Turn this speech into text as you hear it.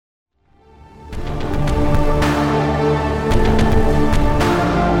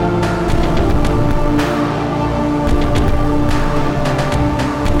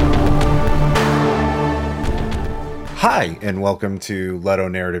Hi, and welcome to Leto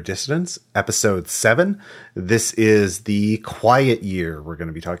Narrative Dissonance, Episode 7. This is the Quiet Year. We're going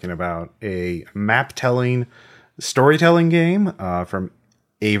to be talking about a map-telling, storytelling game from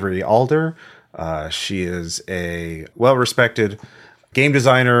Avery Alder. She is a well-respected game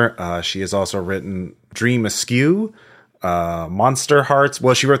designer. She has also written Dream Askew, Monster Hearts.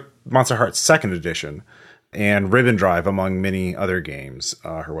 Well, she wrote Monster Hearts 2nd Edition, and Ribbon Drive, among many other games.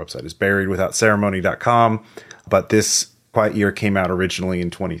 Her website is buriedwithoutceremony.com. But this Quiet Year came out originally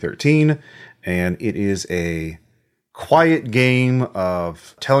in 2013, and it is a quiet game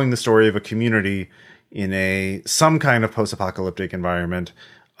of telling the story of a community in some kind of post-apocalyptic environment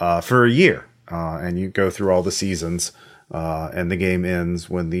for a year. And you go through all the seasons, and the game ends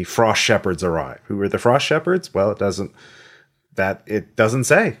when the Frost Shepherds arrive. Who are the Frost Shepherds? Well, it doesn't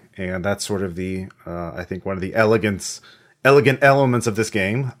say. And that's sort of I think one of the elegant elements of this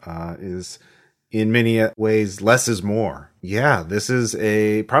game is, in many ways, less is more. Yeah, this is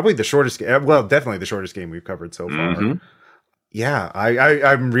probably the shortest game. Well, definitely the shortest game we've covered so far. Mm-hmm. Yeah,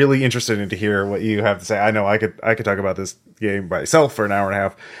 I'm really interested in to hear what you have to say. I know I could talk about this game by myself for an hour and a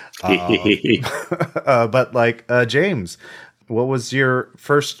half. But James, what was your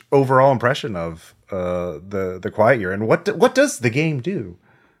first overall impression of the Quiet Year, and what does the game do?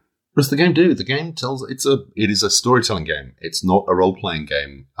 What does the game do? The game it is a storytelling game. It's not a role playing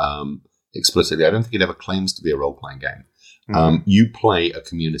game. Explicitly, I don't think it ever claims to be a role-playing game. Mm-hmm. You play a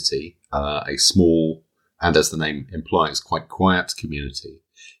community, a small, and as the name implies, quite quiet community,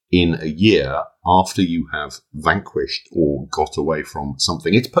 in a year after you have vanquished or got away from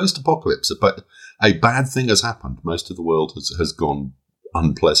something. It's post-apocalypse, but a bad thing has happened. Most of the world has gone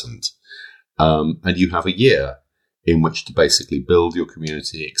unpleasant. And you have a year in which to basically build your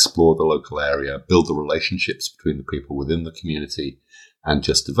community, explore the local area, build the relationships between the people within the community, and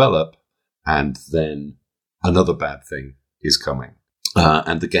just develop. And then another bad thing is coming.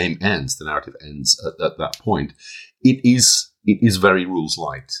 And the game ends, the narrative ends at that point. It is very rules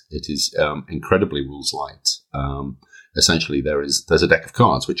light. It is incredibly rules light. Essentially, there's a deck of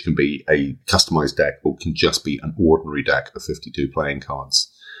cards, which can be a customized deck or can just be an ordinary deck of 52 playing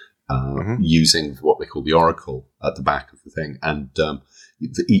cards, using what they call the Oracle at the back of the thing. And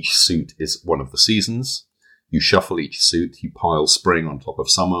each suit is one of the seasons. You shuffle each suit, you pile spring on top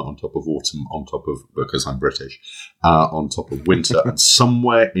of summer, on top of autumn, on top of, because I'm British, on top of winter. And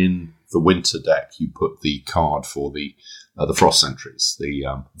somewhere in the winter deck, you put the card for the frost sentries,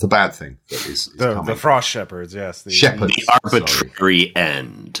 the bad thing that is coming. The Frost Shepherds, yes. The arbitrary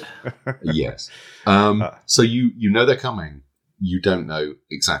end. Yes. So you know they're coming. You don't know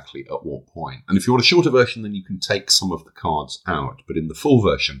exactly at what point. And if you want a shorter version, then you can take some of the cards out. But in the full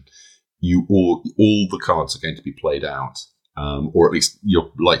version, all the cards are going to be played out, or at least you're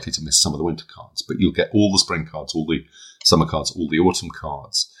likely to miss some of the winter cards, but you'll get all the spring cards, all the summer cards, all the autumn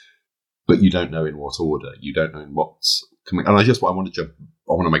cards, but you don't know in what order. You don't know in what's coming. And I want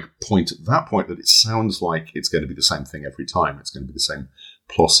to make a point at that point that it sounds like it's going to be the same thing every time. It's going to be the same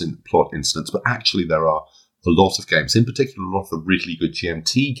plot incidents, but actually there are a lot of games, in particular a lot of the really good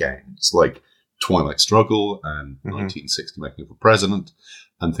GMT games, like Twilight Struggle and 1960 Making of a President,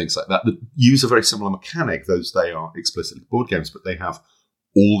 and things like that use a very similar mechanic. They are explicitly board games, but they have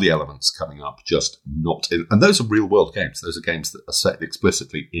all the elements coming up, just not in. And those are real-world games. Those are games that are set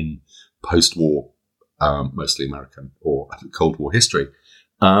explicitly in post-war, mostly American or Cold War history.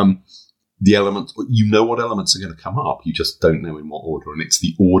 The elements, you know what elements are going to come up. You just don't know in what order. And it's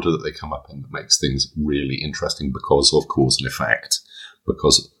the order that they come up in that makes things really interesting because of cause and effect.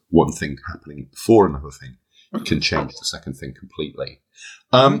 Because one thing happening before another thing can change the second thing completely.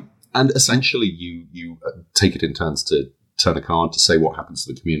 And essentially you take it in turns to turn a card to say what happens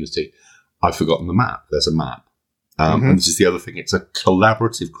to the community. I've forgotten the map. There's a map. And this is the other thing. It's a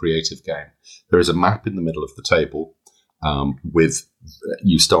collaborative, creative game. There is a map in the middle of the table.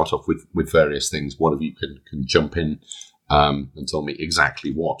 You start off with various things. One of you can jump in and tell me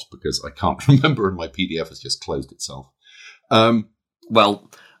exactly what, because I can't remember and my PDF has just closed itself. Well,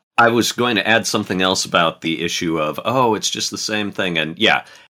 I was going to add something else about the issue of, it's just the same thing. And yeah,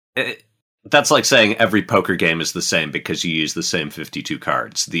 that's like saying every poker game is the same because you use the same 52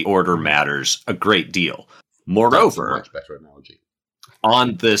 cards. The order matters a great deal. Moreover, that's a much better analogy.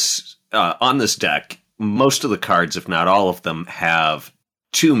 On this deck, most of the cards, if not all of them, have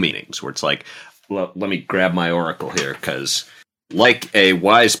two meanings, where it's like, let me grab my Oracle here, because like a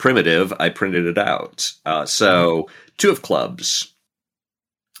wise primitive, I printed it out. So, two of clubs.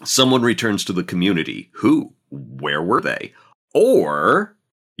 Someone returns to the community. Who? Where were they? Or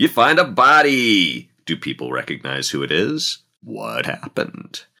you find a body. Do people recognize who it is? What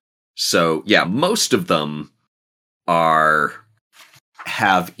happened? So, yeah, most of them have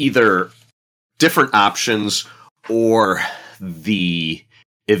either different options or the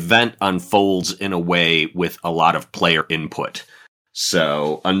event unfolds in a way with a lot of player input.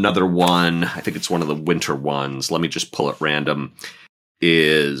 So another one, I think it's one of the winter ones, let me just pull it random,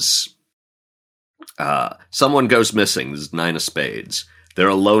 is someone goes missing. This is 9 of spades. They're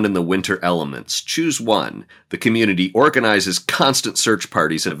alone in the winter elements. Choose one. The community organizes constant search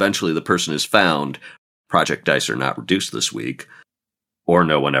parties, and eventually the person is found. Project dice are not reduced this week, or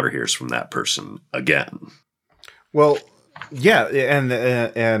no one ever hears from that person again. Well, yeah,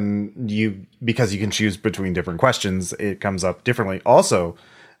 and you, because you can choose between different questions, it comes up differently. Also,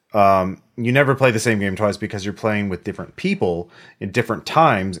 you never play the same game twice because you're playing with different people in different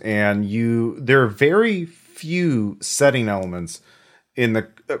times, and there are very few setting elements in the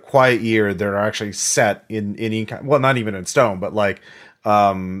Quiet Year that are actually set in any kind. Well, not even in stone, but like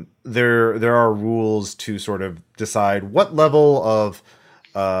there are rules to sort of decide what level of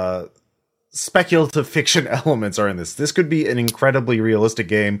speculative fiction elements are in this. This could be an incredibly realistic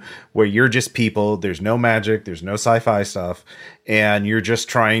game where you're just people. There's no magic. There's no sci-fi stuff, and you're just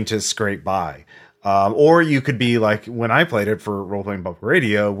trying to scrape by. Or you could be like, when I played it for Role Playing Public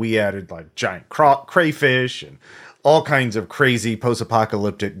Radio, we added like giant crayfish and all kinds of crazy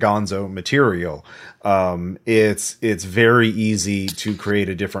post-apocalyptic gonzo material. It's very easy to create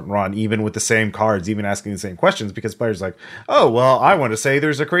a different run, even with the same cards, even asking the same questions, because players are like, oh, well, I want to say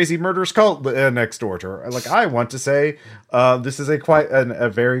there's a crazy murderous cult next door to her. Like, I want to say this is a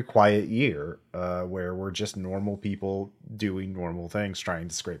very quiet year where we're just normal people doing normal things, trying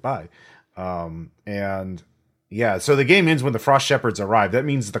to scrape by. And yeah, so the game ends when the Frost Shepherds arrive. That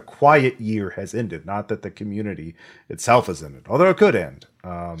means the Quiet Year has ended, not that the community itself has ended, although it could end.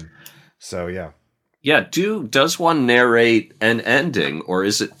 So yeah. Yeah, does one narrate an ending, or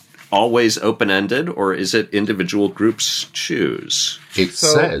is it always open-ended, or is it individual groups choose? It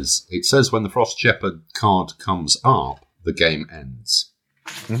says when the Frost Shepherd card comes up, the game ends.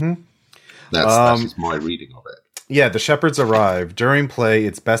 Mm-hmm. That is my reading of it. Yeah, the shepherds arrive. During play,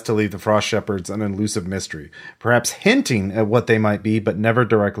 it's best to leave the Frost Shepherds an elusive mystery, perhaps hinting at what they might be, but never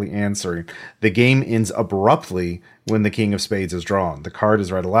directly answering. The game ends abruptly when the King of Spades is drawn. The card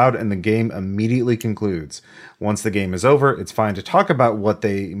is read aloud, and the game immediately concludes. Once the game is over, it's fine to talk about what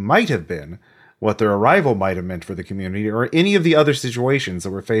they might have been, what their arrival might have meant for the community, or any of the other situations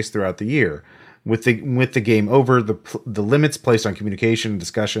that were faced throughout the year. With the game over, the limits placed on communication and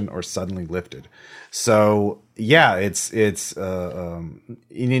discussion are suddenly lifted. So yeah, it's an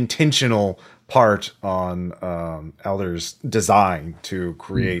intentional part on Alder's design to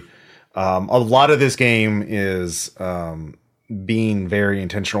create. A lot of this game is being very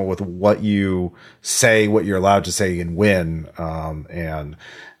intentional with what you say, what you're allowed to say, and when.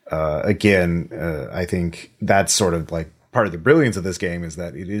 Again, I think that's sort of like part of the brilliance of this game is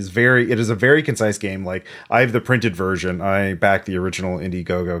that it is a very concise game. Like, I have the printed version. I backed the original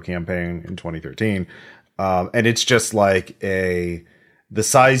Indiegogo campaign in 2013. And it's just like the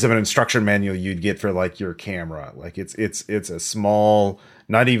size of an instruction manual you'd get for like your camera. Like it's a small,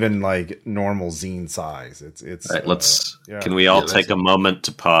 not even like normal zine size. It's right, can we all take a moment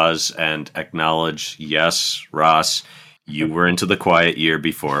to pause and acknowledge, yes, Ross, you were into the Quiet Year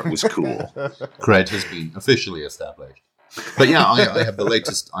before it was cool. Cred has been officially established. But yeah, I have the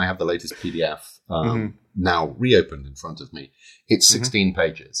latest PDF now reopened in front of me. It's 16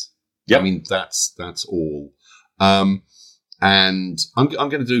 pages. Yep. I mean, that's all. And I'm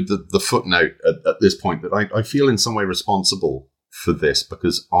going to do the footnote at this point that I feel in some way responsible for this,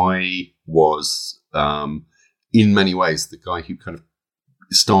 because I was, in many ways, the guy who kind of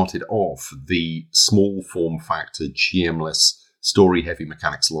started off the small form factor, GM-less, story heavy,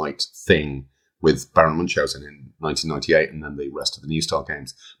 mechanics light thing with Baron Munchausen in 1998, and then the rest of the New Style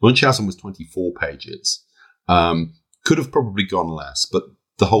games. Munchausen was 24 pages. Could have probably gone less, but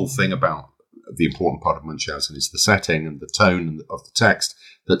the whole thing about the important part of Munchausen is the setting and the tone of the text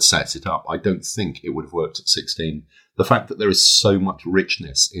that sets it up. I don't think it would have worked at 16. The fact that there is so much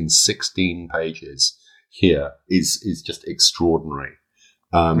richness in 16 pages here is just extraordinary.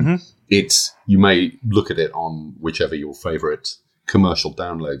 You may look at it on whichever your favorite commercial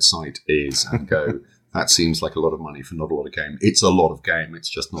download site is and go, that seems like a lot of money for not a lot of game. It's a lot of game. It's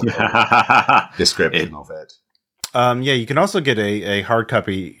just not a description of it. Yeah, you can also get a hard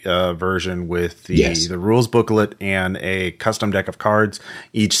copy version with the rules booklet and a custom deck of cards.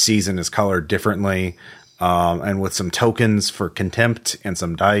 Each season is colored differently, and with some tokens for contempt and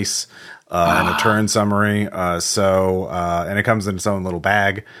some dice and a turn summary. And it comes in its own little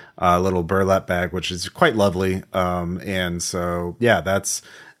bag, little burlap bag, which is quite lovely. And so, yeah, that's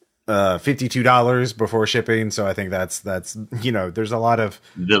 $52 before shipping. So I think that's there's a lot of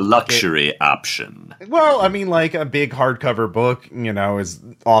the luxury option. Well, I mean, like a big hardcover book, is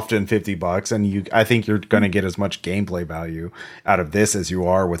often $50, and I think you're going to get as much gameplay value out of this as you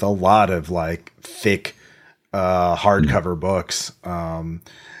are with a lot of like thick hardcover books.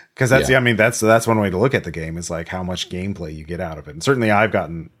 Because that's one way to look at the game is like how much gameplay you get out of it. And certainly I've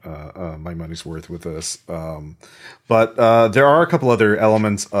gotten my money's worth with this. But there are a couple other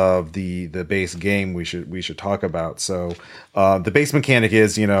elements of the base game we should talk about. So the base mechanic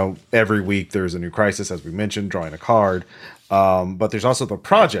is, every week there's a new crisis, as we mentioned, drawing a card. But there's also the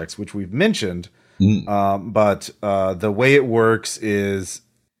projects, which we've mentioned. But the way it works is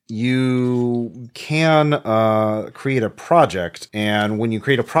you can create a project, and when you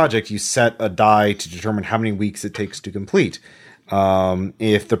create a project, you set a die to determine how many weeks it takes to complete.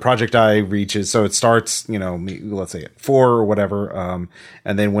 If the project die reaches, so it starts, let's say at 4 or whatever,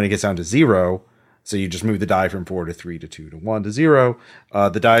 and then when it gets down to 0, so you just move the die from 4 to 3 to 2 to 1 to 0,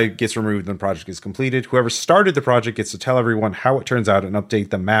 the die gets removed and the project is completed. Whoever started the project gets to tell everyone how it turns out and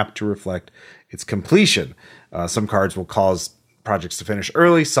update the map to reflect its completion. Some cards will cause projects to finish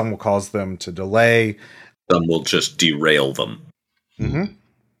early, some will cause them to delay, some will just derail them. Mm-hmm.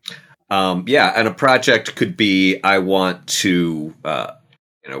 And a project could be, I want to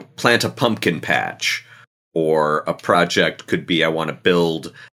plant a pumpkin patch, or a project could be, I want to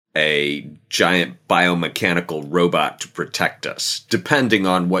build a giant biomechanical robot to protect us, depending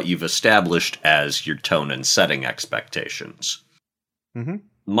on what you've established as your tone and setting expectations. Mm-hmm.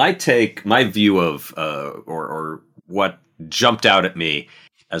 My view of or what jumped out at me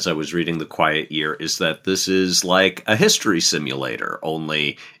as I was reading The Quiet Year is that this is like a history simulator,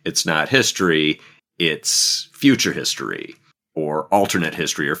 only it's not history, it's future history, or alternate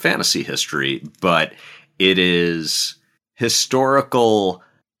history, or fantasy history, but it is historical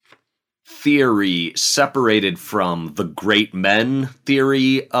theory separated from the great men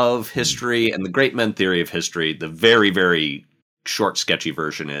theory of history. And the great men theory of history, the very, very short, sketchy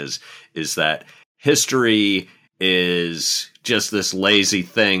version is that history is just this lazy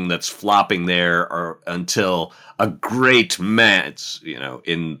thing that's flopping there until a great man,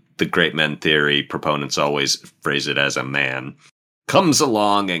 in the great men theory, proponents always phrase it as a man, comes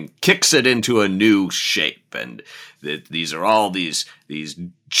along and kicks it into a new shape. And these are all these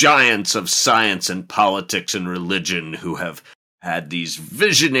giants of science and politics and religion who have had these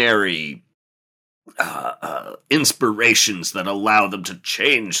visionary inspirations that allow them to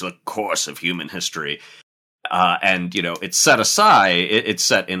change the course of human history. And it's set aside, it's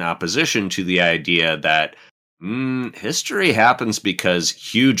set in opposition to the idea that history happens because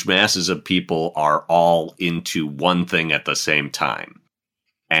huge masses of people are all into one thing at the same time.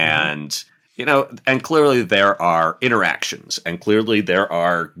 And, and clearly there are interactions, and clearly there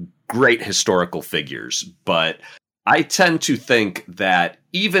are great historical figures. But I tend to think that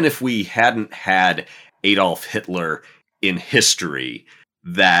even if we hadn't had Adolf Hitler in history,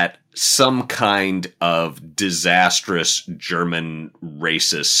 that some kind of disastrous German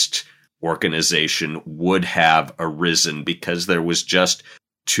racist organization would have arisen because there was just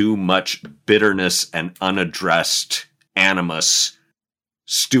too much bitterness and unaddressed animus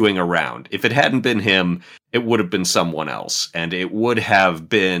stewing around. If it hadn't been him, it would have been someone else, and it would have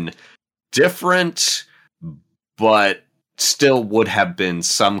been different, but still would have been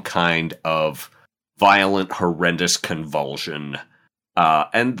some kind of violent, horrendous convulsion.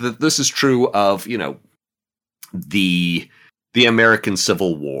 And this is true of, the American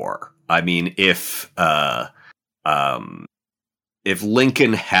Civil War. I mean, if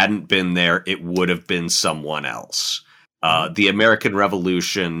Lincoln hadn't been there, it would have been someone else. The American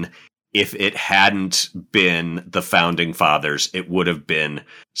Revolution, if it hadn't been the Founding Fathers, it would have been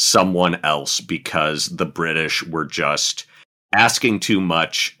someone else, because the British were just asking too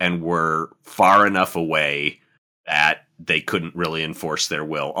much and were far enough away that they couldn't really enforce their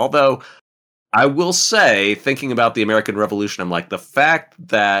will. Although, I will say, thinking about the American Revolution, I'm like, the fact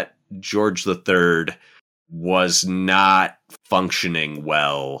that George III was not functioning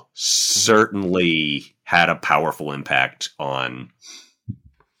well certainly had a powerful impact on,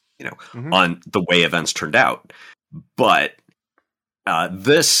 on the way events turned out. But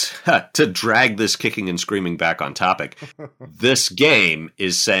this, to drag this kicking and screaming back on topic, this game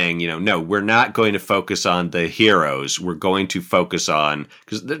is saying, no, we're not going to focus on the heroes. We're going to focus on,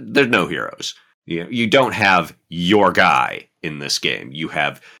 because there's no heroes. You don't have your guy in this game. You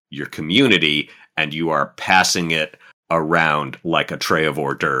have your community, and you are passing it around like a tray of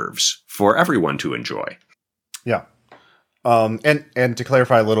hors d'oeuvres for everyone to enjoy. Yeah. And to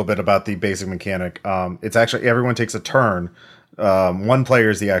clarify a little bit about the basic mechanic, it's actually everyone takes a turn One player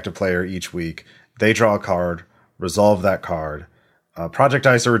is the active player each week. They draw a card, resolve that card. Project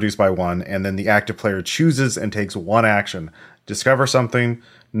dice are reduced by 1, and then the active player chooses and takes one action. Discover something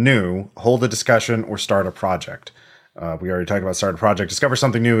new, hold a discussion, or start a project. We already talked about start a project. Discover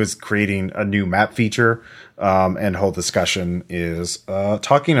something new is creating a new map feature, and hold discussion is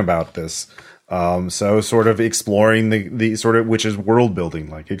talking about this. So sort of exploring the sort of, which is world building,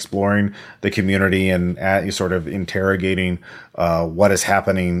 like exploring the community and sort of interrogating what is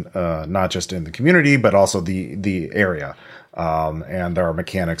happening, not just in the community, but also the area. And there are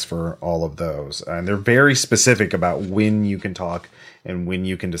mechanics for all of those. And they're very specific about when you can talk and when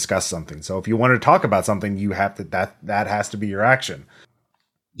you can discuss something. So if you want to talk about something, you have to, that has to be your action.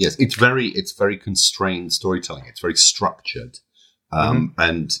 Yes, it's very constrained storytelling. It's very structured.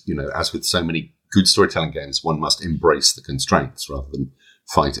 And, you know, as with so many good storytelling games, one must embrace the constraints rather than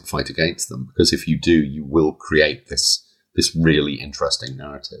fight against them. Because if you do, you will create this really interesting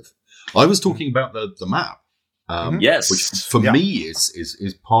narrative. I was talking about the map. Yes. Which for me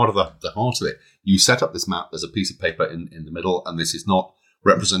is part of the heart of it. You set up this map, there's a piece of paper in the middle, and this is not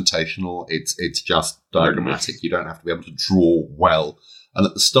representational, it's just diagrammatic. You don't have to be able to draw well. And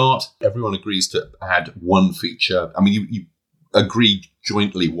at the start, everyone agrees to add one feature. I mean, you agree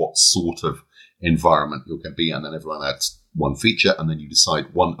jointly what sort of environment you're going to be, and then everyone adds one feature, and then you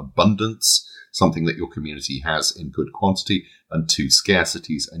decide one, abundance, something that your community has in good quantity, and 2,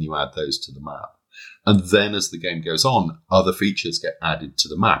 scarcities, and you add those to the map. And then as the game goes on, other features get added to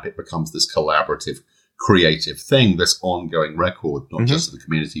the map. It becomes this collaborative, creative thing, this ongoing record, not just of the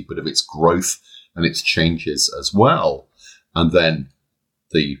community, but of its growth and its changes as well. And then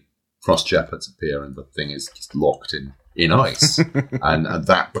the frost shepherds appear and the thing is just locked in ice. and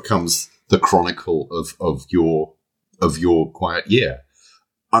that becomes the chronicle of your quiet year.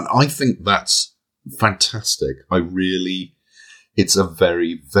 And I think that's fantastic. It's a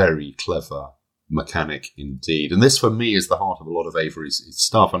very, very clever mechanic indeed. And this for me is the heart of a lot of Avery's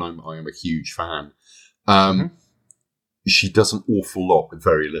stuff, and I am a huge fan. She does an awful lot with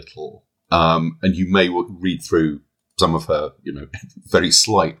very little. And you may read through some of her, you know, very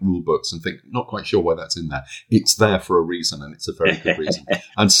slight rule books and think, not quite sure why that's in there. It's there for a reason, and it's a very good reason.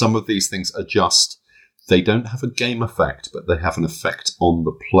 And some of these things are just, they don't have a game effect, but they have an effect on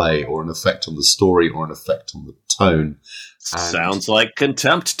the play, or an effect on the story, or an effect on the tone. Sounds like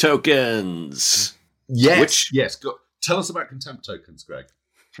contempt tokens. Yes. Tell us about contempt tokens, Greg.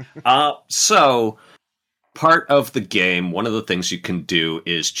 So part of the game, one of the things you can do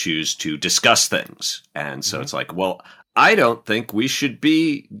is choose to discuss things. And so it's like, well, I don't think we should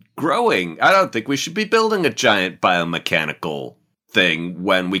be growing. I don't think we should be building a giant biomechanical thing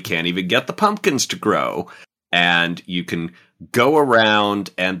when we can't even get the pumpkins to grow. And you can go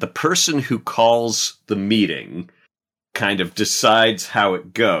around, and the person who calls the meeting kind of decides how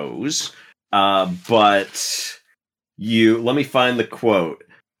it goes. But let me find the quote.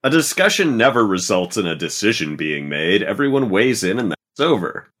 A discussion never results in a decision being made. Everyone weighs in and that's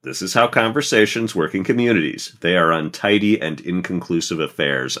over. This is how conversations work in communities. They are untidy and inconclusive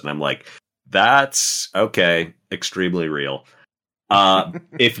affairs. And I'm like, that's okay. Extremely real.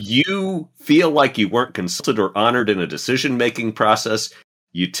 If you feel like you weren't consulted or honored in a decision-making process,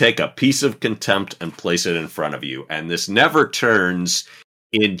 you take a piece of contempt and place it in front of you. And this never turns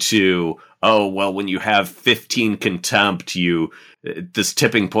into, oh, well, when you have 15 contempt, this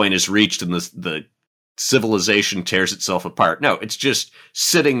tipping point is reached and the civilization tears itself apart. No, it's just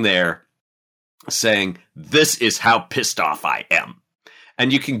sitting there saying, this is how pissed off I am.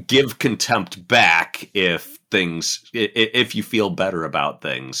 And you can give contempt back if you feel better about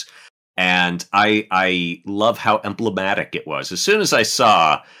things. And I love how emblematic it was. As soon as I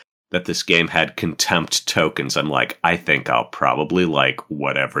saw that this game had contempt tokens, I'm like, I think I'll probably like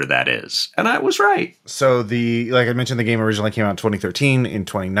whatever that is. And I was right. So like I mentioned, the game originally came out in 2013. In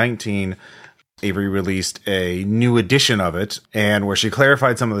 2019, Avery released a new edition of it, and where she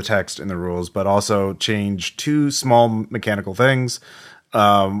clarified some of the text in the rules, but also changed 2 small mechanical things.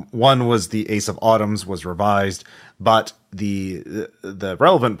 One was the Ace of Autumns was revised, but the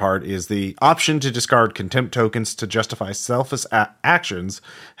relevant part is the option to discard contempt tokens to justify selfish actions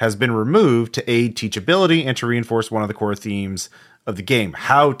has been removed to aid teachability and to reinforce one of the core themes of the game,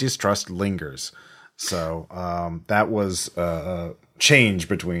 how distrust lingers. So that was a change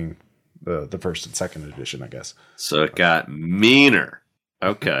between the first and second edition, I guess. So it got meaner.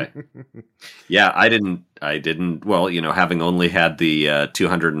 Okay. Yeah, I didn't, well, having only had the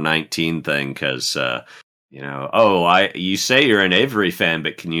 219 thing, because, you say you're an Avery fan,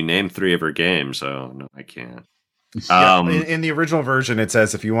 but can you name 3 of her games? Oh, no, I can't. In the original version, it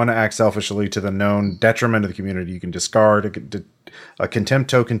says if you want to act selfishly to the known detriment of the community, you can discard a contempt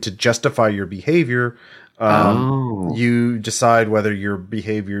token to justify your behavior. You decide whether your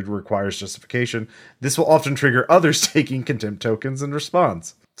behavior requires justification. This will often trigger others taking contempt tokens in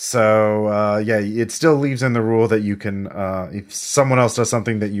response. So, it still leaves in the rule that you can, if someone else does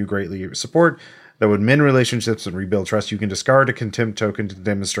something that you greatly support that would mend relationships and rebuild trust, you can discard a contempt token to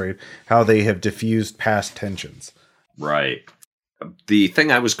demonstrate how they have diffused past tensions. Right. The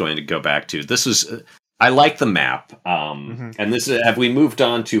thing I was going to go back to, this is, I like the map. And this have we moved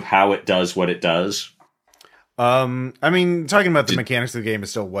on to how it does what it does? I mean, talking about the mechanics of the game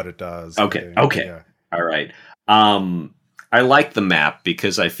is still what it does. Okay. Yeah. All right. I like the map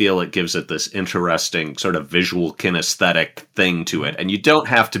because I feel it gives it this interesting sort of visual kinesthetic thing to it. And you don't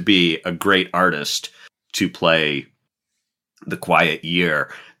have to be a great artist to play The Quiet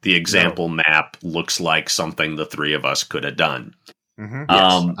Year. The example map looks like something the three of us could have done. Mm-hmm.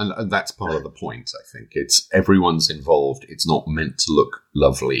 Yes. And that's part of the point, I think. It's everyone's involved. It's not meant to look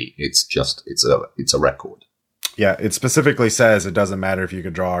lovely. It's just, it's a record. Yeah, it specifically says it doesn't matter if you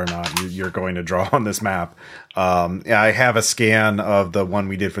can draw or not. You're going to draw on this map. I have a scan of the one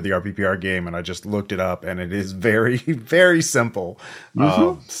we did for the RPPR game, and I just looked it up, and it is very, very simple.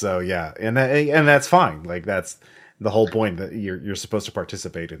 So yeah, and that's fine. Like that's the whole point, that you're supposed to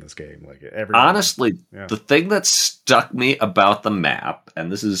participate in this game. Like honestly, the thing that stuck me about the map, and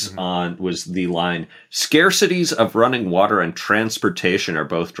this is was the line: scarcities of running water and transportation are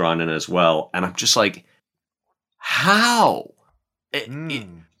both drawn in as well. And I'm just like, how?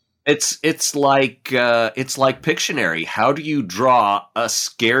 It's like Pictionary. How do you draw a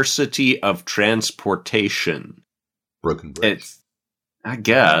scarcity of transportation? Broken bridge. I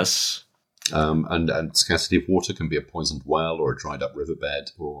guess. And scarcity of water can be a poisoned well or a dried up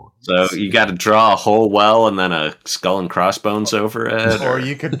riverbed. So you got to draw a whole well and then a skull and crossbones over it. Or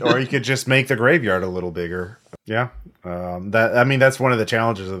you could just make the graveyard a little bigger. Yeah. That's one of the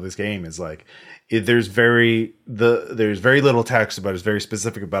challenges of this game is like, there's very little text, but it's very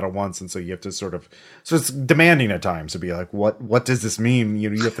specific about it once, and so you have to so it's demanding at times to be like, what does this mean?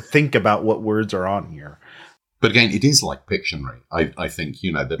 You have to think about what words are on here. But again, it is like Pictionary. I think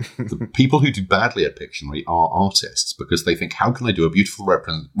the people who do badly at Pictionary are artists because they think, how can I do a beautiful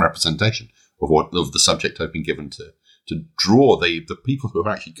representation of the subject I've been given to draw? The people who are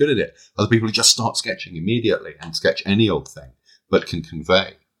actually good at it are the people who just start sketching immediately and sketch any old thing, but can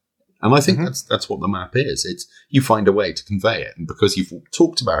convey. And I think that's what the map is. It's you find a way to convey it. And because you've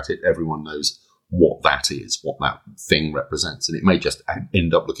talked about it, everyone knows what that is, what that thing represents. And it may just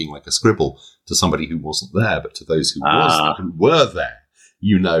end up looking like a scribble to somebody who wasn't there, but to those who were there,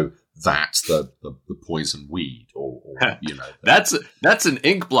 that's the poison weed or that's an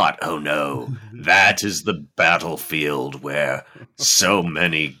ink blot. Oh no, that is the battlefield where so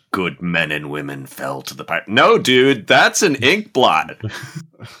many good men and women fell to the pyre. No, dude, that's an ink blot.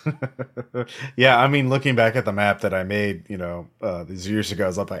 Yeah, I mean, looking back at the map that I made, these years ago, I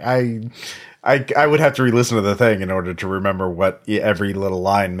was like, I would have to re-listen to the thing in order to remember what every little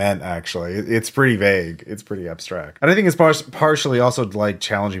line meant, actually. It's pretty vague. It's pretty abstract. And I think it's partially also like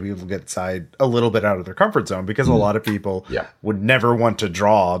challenging people to get a little bit out of their comfort zone because a lot of people would never want to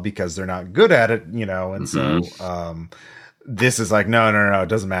draw because they're not good at it, and so this is like, no, it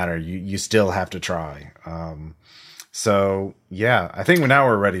doesn't matter. You still have to try. So, yeah, I think now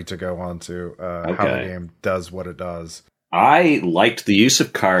we're ready to go on to how the game does what it does. I liked the use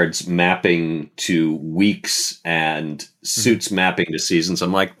of cards mapping to weeks and suits mapping to seasons.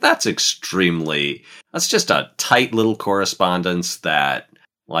 I'm like, that's just a tight little correspondence that,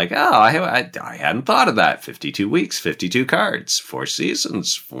 like, I hadn't thought of that. 52 weeks, 52 cards, 4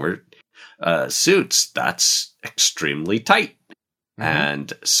 seasons, 4 suits. That's extremely tight.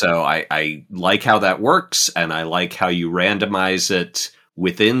 And so I like how that works, and I like how you randomize it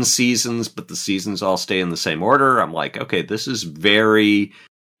within seasons, but the seasons all stay in the same order. I'm like, okay, this is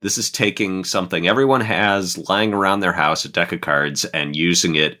taking something everyone has lying around their house, a deck of cards, and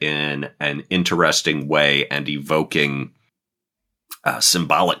using it in an interesting way and evoking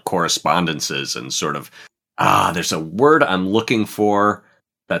symbolic correspondences and sort of, there's a word I'm looking for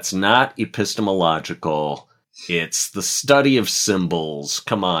that's not epistemological. It's the study of symbols.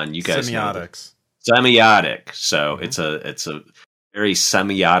 Come on, you guys. Semiotics. Semiotic. So it's a very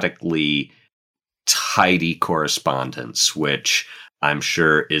semiotically tidy correspondence, which I'm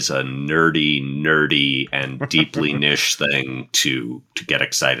sure is a nerdy and deeply niche thing to get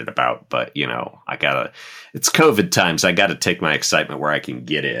excited about. But it's COVID times. I gotta take my excitement where I can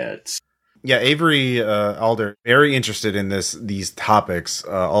get it. Yeah, Avery Alder, very interested in these topics.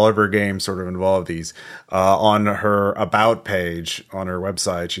 All of her games sort of involve these. On her About page on her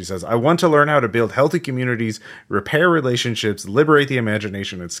website, she says, "I want to learn how to build healthy communities, repair relationships, liberate the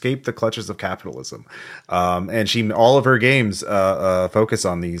imagination, escape the clutches of capitalism." And all of her games focus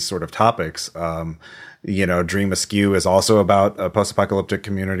on these sort of topics. Dream Askew is also about post-apocalyptic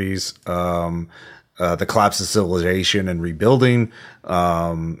communities, the collapse of civilization and rebuilding.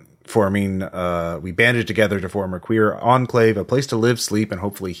 We banded together to form a queer enclave, a place to live, sleep, and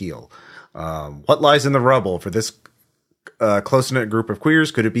hopefully heal. What lies in the rubble for this close-knit group of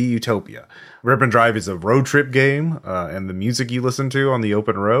queers? Could it be utopia? Ribbon Drive is a road trip game, and the music you listen to on the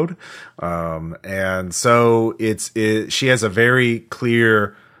open road. And so she has a very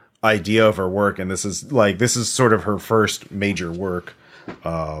clear idea of her work, and this is sort of her first major work.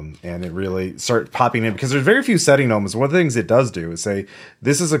 And it really starts popping in because there's very few setting elements. One of the things it does do is say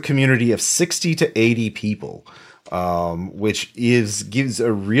this is a community of 60 to 80 people, which gives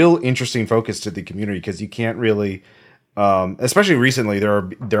a real interesting focus to the community, because you can't really, especially recently,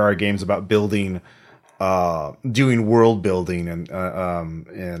 there are games about building, doing world building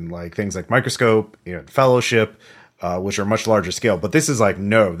and like things like Microscope and Fellowship, which are much larger scale. But this is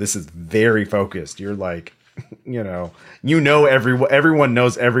this is very focused. You're like, everyone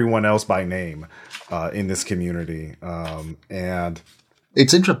knows everyone else by name in this community, and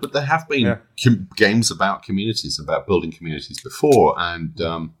it's interesting. But there have been games about communities, about building communities before. And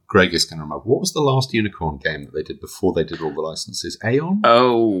Greg is going to remember, what was the last unicorn game that they did before they did all the licenses? Aeon?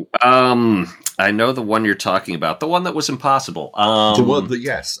 Oh, I know the one you're talking about. The one that was impossible.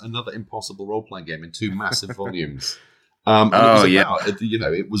 Another impossible role-playing game in 2 massive volumes.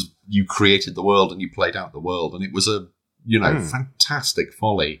 It was you created the world and you played out the world, and it was a fantastic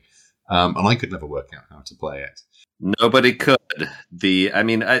folly, and I could never work out how to play it. Nobody could.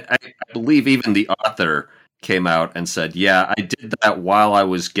 I believe even the author came out and said, "Yeah, I did that while I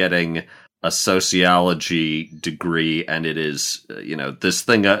was getting a sociology degree, and it is this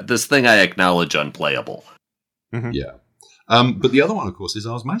thing I acknowledge unplayable." Mm-hmm. Yeah. But the other one, of course, is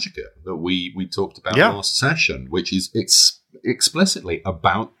Ars Magica that we talked about last session, which is explicitly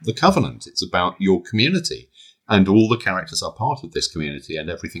about the Covenant. It's about your community, and all the characters are part of this community, and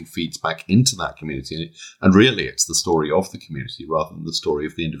everything feeds back into that community. And really, it's the story of the community rather than the story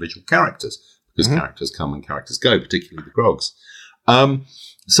of the individual characters, because characters come and characters go, particularly the Grogs.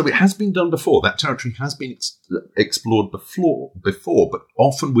 So it has been done before. That territory has been explored before, but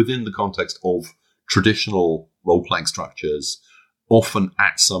often within the context of traditional role-playing structures, often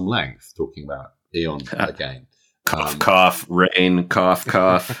at some length, talking about Aeon again. Cough, cough, rain, cough,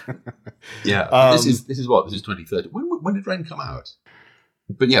 cough. Yeah, this is 2030. When did Rain come out?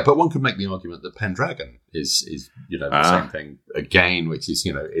 But one could make the argument that Pendragon is the same thing again, which is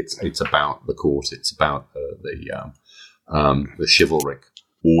it's about the court, it's about the chivalric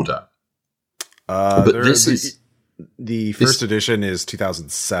order. The first edition is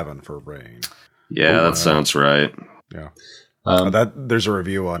 2007 for Rain. Yeah, that sounds right. Yeah. There's a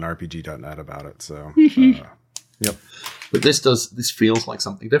review on RPG.net about it. So, yep. But this feels like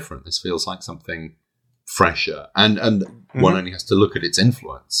something different. This feels like something fresher, and one only has to look at its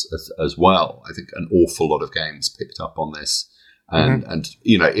influence as well. I think an awful lot of games picked up on this, and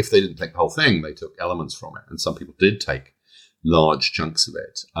if they didn't take the whole thing, they took elements from it, and some people did take large chunks of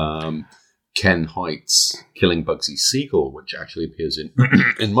it. Ken Height's Killing Bugsy Siegel, which actually appears in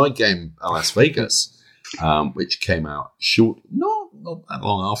my game Las Vegas, which came out not that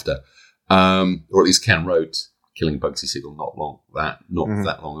long after, or at least Ken wrote Killing Bugsy Siegel not that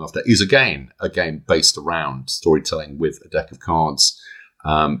long after, is again a game based around storytelling with a deck of cards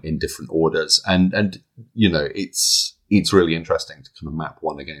in different orders, and it's really interesting to kind of map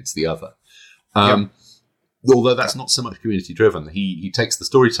one against the other. Although that's not so much community driven, he takes the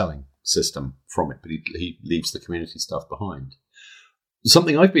storytelling system from it, but he leaves the community stuff behind.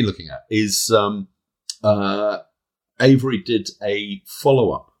 Something I've been looking at is Avery did a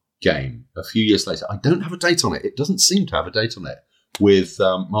follow-up game a few years later. I don't have a date on it. It doesn't seem to have a date on it, with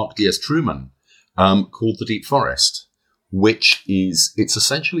Mark D.S. Truman, called The Deep Forest, it's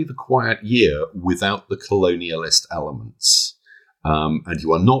essentially the Quiet Year without the colonialist elements. And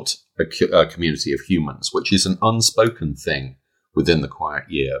you are not a community of humans, which is an unspoken thing within the Quiet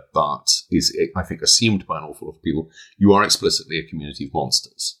Year, but is, I think, assumed by an awful lot of people. You are explicitly a community of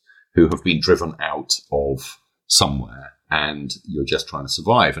monsters who have been driven out of somewhere, and you're just trying to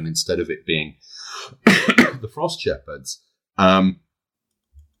survive. And instead of it being the Frost Shepherds coming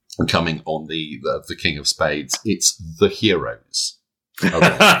on the King of Spades, it's the heroes.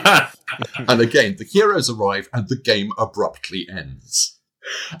 And again, the heroes arrive and the game abruptly ends.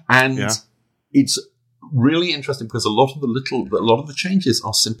 And it's really interesting because a lot of the changes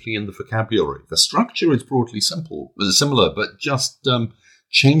are simply in the vocabulary. The structure is broadly similar, but just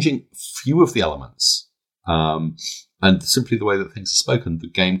changing few of the elements. And simply the way that things are spoken, the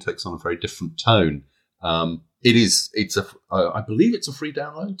game takes on a very different tone. I believe it's a free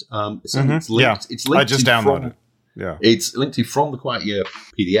download. It's linked. Yeah. It's linked. I just downloaded it. Yeah. It's linked to from the Quiet Year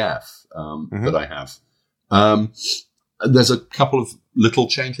PDF that I have. There's a couple of little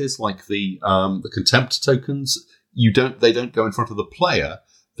changes, like the contempt tokens. They don't go in front of the player.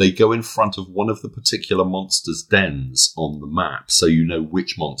 They go in front of one of the particular monsters' dens on the map, so you know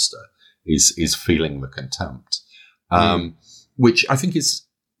which monster is feeling the contempt. Which I think is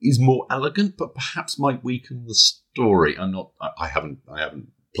more elegant, but perhaps might weaken the story. I haven't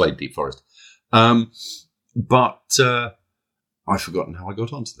played Deep Forest, but I've forgotten how I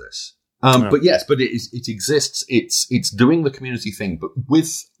got onto this. But yes, it exists. It's doing the community thing, but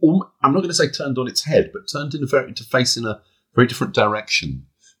with I'm not going to say turned on its head, but turned to face in a very different direction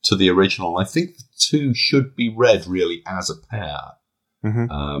to the original. I think the two should be read really as a pair.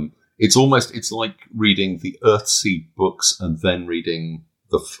 It's like reading the Earthsea books and then reading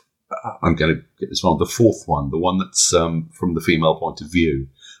I'm going to get this wrong, the fourth one, the one that's from the female point of view.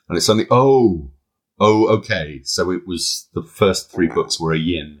 And it's suddenly, okay. So it was the first three books were a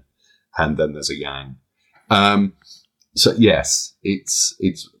yin, and then there's a yang. So yes, it's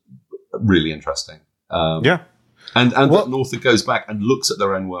really interesting. Yeah. And an author goes back and looks at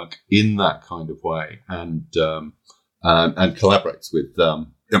their own work in that kind of way and collaborates with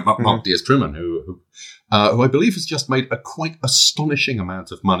Mark Diaz-Truman, who I believe has just made a quite astonishing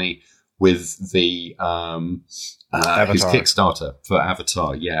amount of money with the his Kickstarter for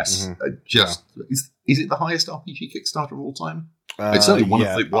Avatar. Yes, is it the highest RPG Kickstarter of all time? It's certainly one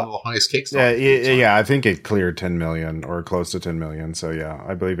of the highest Kickstarters. Yeah, I think it cleared 10 million or close to 10 million. So yeah,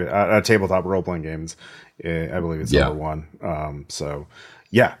 I believe it. At tabletop role playing games, I believe it's number one. An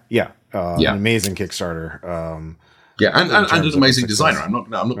amazing Kickstarter. And an amazing designer. I'm not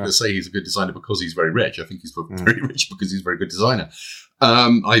going to say he's a good designer because he's very rich. I think he's very rich because he's a very good designer.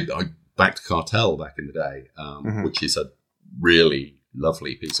 I backed Cartel back in the day, which is a really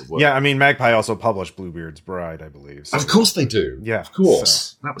lovely piece of work. Yeah, I mean, Magpie also published Bluebeard's Bride, I believe. So. Of course they do. Yeah, of course.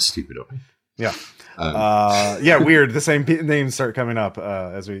 So. That was stupid of me. Yeah. Weird. The same names start coming up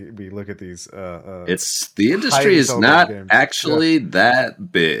as we look at these. It's the industry is not actually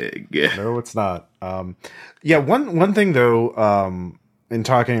that big. No, it's not. One thing though, in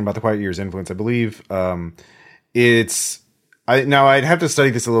talking about the Quiet Year's influence, I believe I'd have to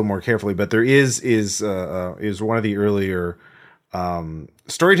study this a little more carefully, but there is one of the earlier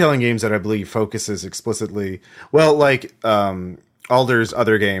storytelling games that I believe focuses explicitly. Well, like Alder's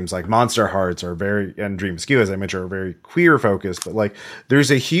other games like Monster Hearts and Dream Askew, as I mentioned, are very queer focused, but like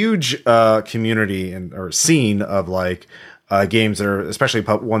there's a huge community or scene of like games that are especially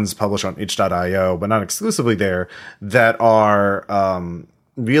ones published on itch.io, but not exclusively there, that are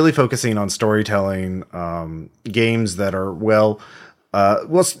really focusing on storytelling games that are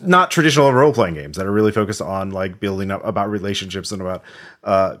not traditional role-playing games, that are really focused on like building up about relationships and about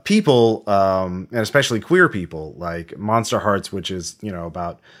people, and especially queer people, like Monster Hearts, which is,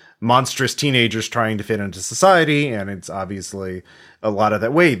 about monstrous teenagers trying to fit into society. And it's obviously a lot of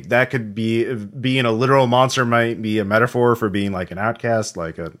that. Wait, that could be being a literal monster might be a metaphor for being like an outcast,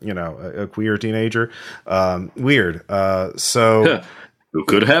 like a queer teenager. Weird. So who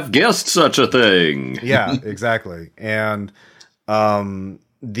could have guessed such a thing? Yeah, exactly. And I've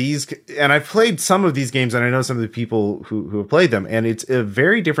played some of these games, and I know some of the people who have played them, and it's a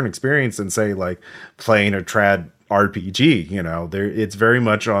very different experience than, say, like playing a trad RPG. It's very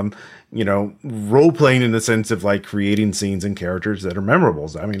much on, role playing in the sense of like creating scenes and characters that are memorable.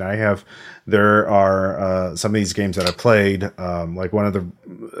 I mean, there are some of these games that I played, like one of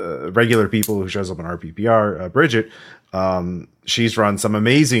the regular people who shows up in RPPR, Bridget. She's run some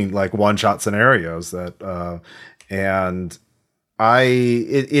amazing like one-shot scenarios that, and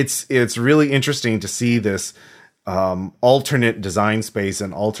it's really interesting to see this alternate design space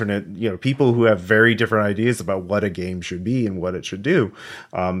and alternate, people who have very different ideas about what a game should be and what it should do.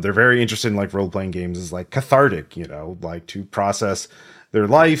 They're very interested in like role-playing games as like cathartic, like to process their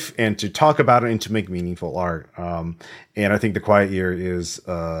life and to talk about it and to make meaningful art. And I think the Quiet Year is,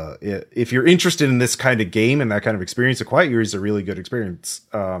 if you're interested in this kind of game and that kind of experience, the Quiet Year is a really good experience.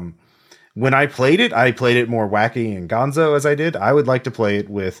 When I played it more wacky and gonzo as I did. I would like to play it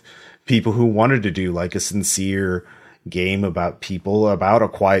with people who wanted to do like a sincere game about people, about a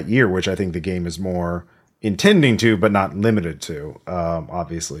quiet year, which I think the game is more intending to, but not limited to,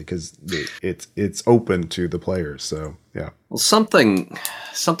 obviously, because it's open to the players. So yeah. Well, something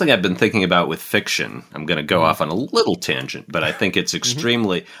I've been thinking about with fiction. I'm going to go off on a little tangent, but I think it's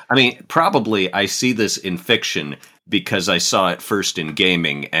extremely. I mean, probably I see this in fiction because I saw it first in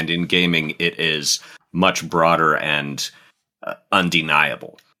gaming, and in gaming it is much broader and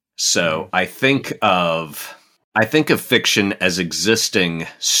undeniable. So I think of fiction as existing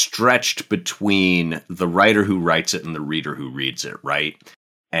stretched between the writer who writes it and the reader who reads it, right?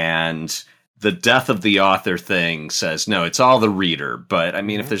 And the death of the author thing says, no, it's all the reader. But I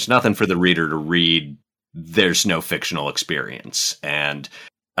mean, if there's nothing for the reader to read, there's no fictional experience. And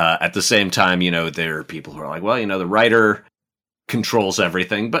at the same time, there are people who are like, well, the writer controls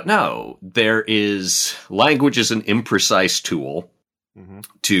everything. But no, language is an imprecise tool.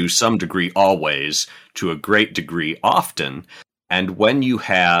 To some degree, always, to a great degree, often. And when you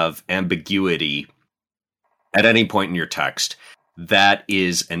have ambiguity at any point in your text, that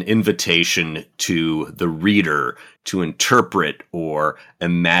is an invitation to the reader to interpret or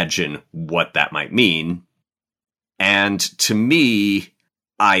imagine what that might mean. And to me,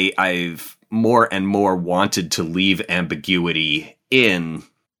 I've more and more wanted to leave ambiguity in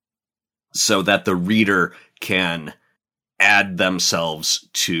so that the reader can add themselves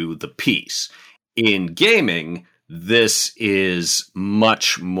to the piece. In gaming, this is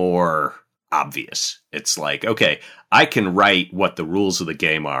much more obvious. It's like, okay, I can write what the rules of the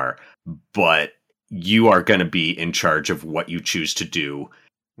game are, but you are going to be in charge of what you choose to do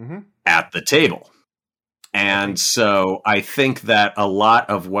at the table. And so I think that a lot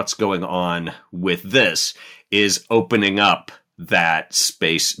of what's going on with this is opening up that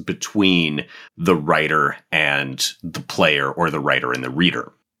space between the writer and the player, or the writer and the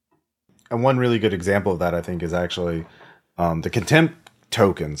reader. And one really good example of that, I think, is actually the contempt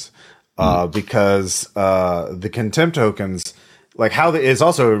tokens, because the contempt tokens, like is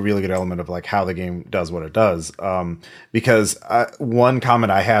also a really good element of like how the game does what it does. Because one comment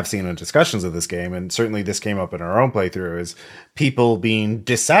I have seen in discussions of this game, and certainly this came up in our own playthrough, is people being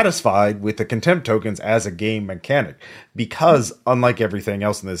dissatisfied with the contempt tokens as a game mechanic, because unlike everything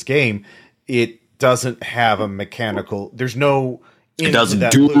else in this game, it doesn't have a mechanical. There's no. It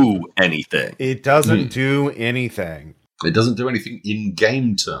doesn't do anything. It doesn't do anything. It doesn't do anything in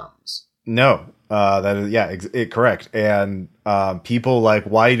game terms. No. That is, correct. And people like,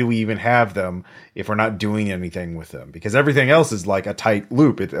 why do we even have them if we're not doing anything with them? Because everything else is like a tight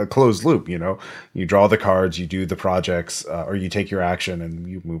loop, a closed loop. You draw the cards, you do the projects, or you take your action and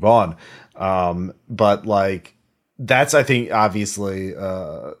you move on. But like, that's, I think, obviously,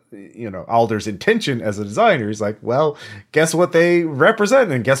 Alder's intention as a designer is like, well, guess what they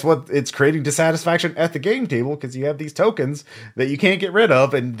represent, and guess what? It's creating dissatisfaction at the game table because you have these tokens that you can't get rid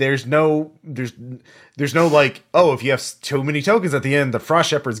of, and there's no like, oh, if you have too many tokens at the end, the Frost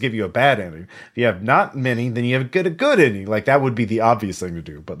Shepherds give you a bad ending. If you have not many, then you have a good ending. Like, that would be the obvious thing to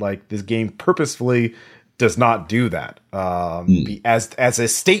do, but like, this game purposefully does not do that as a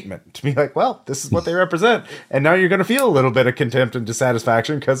statement to be like, well, this is what they represent, and now you're going to feel a little bit of contempt and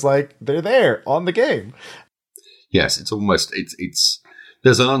dissatisfaction because like they're there on the game. Yes, it's almost it's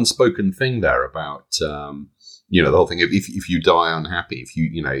there's an unspoken thing there about the whole thing. If you die unhappy, if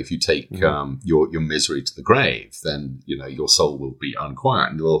you take your misery to the grave, then your soul will be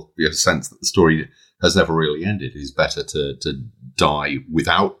unquiet, and there'll be a sense that the story has never really ended. It is better to die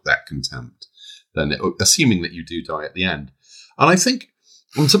without that contempt than assuming that you do die at the end. And I think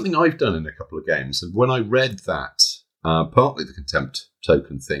something I've done in a couple of games, and when I read that, partly the contempt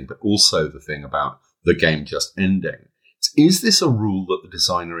token thing, but also the thing about the game just ending, is this a rule that the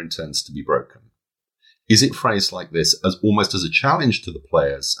designer intends to be broken? Is it phrased like this as almost as a challenge to the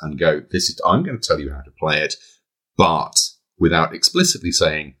players, and go, I'm going to tell you how to play it, but without explicitly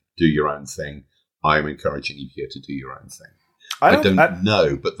saying, do your own thing. I'm encouraging you here to do your own thing. I don't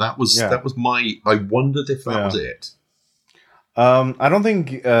know, but that was I wondered if that was it. I don't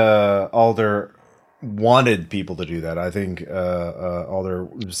think Alder wanted people to do that. I think Alder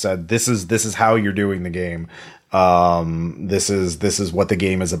said, this is how you're doing the game. This is what the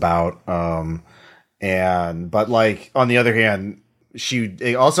game is about. But like, on the other hand,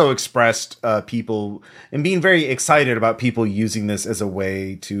 they also expressed people and being very excited about people using this as a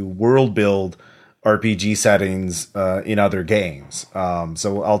way to world build RPG settings in other games.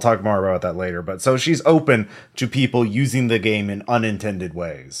 So I'll talk more about that later. But so she's open to people using the game in unintended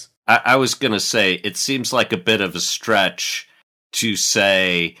ways. I was going to say, it seems like a bit of a stretch to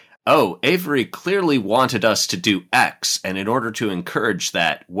say, oh, Avery clearly wanted us to do X, and in order to encourage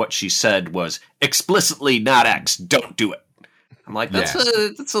that, what she said was explicitly not X, don't do it. I'm like,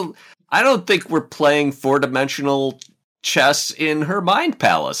 I don't think we're playing 4-dimensional chess in her mind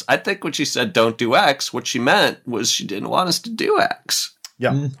palace. I think when she said don't do X, what she meant was she didn't want us to do X.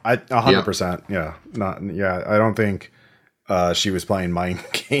 Yeah, 100%. Yeah, I don't think she was playing mind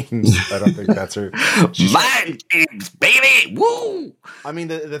games. I don't think that's her. Mind games, baby! Woo! I mean,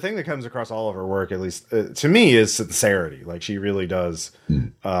 the thing that comes across all of her work, at least to me, is sincerity. Like, she really does,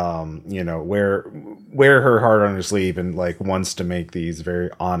 wear her heart on her sleeve and like wants to make these very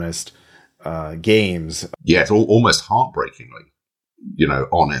honest games. Yeah, it's almost heartbreakingly,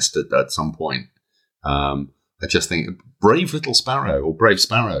 honest at some point. I just think Brave Little Sparrow or Brave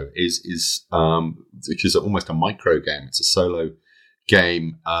Sparrow is which is almost a micro game. It's a solo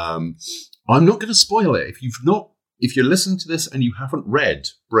game. I'm not going to spoil it. If you're listening to this and you haven't read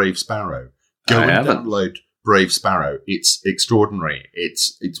Brave Sparrow, download Brave Sparrow. It's extraordinary.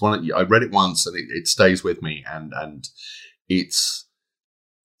 It's one. I read it once and it stays with me. And it's.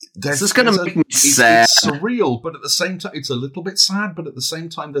 This is going to make me sad. It's surreal, but at the same time, it's a little bit sad. But at the same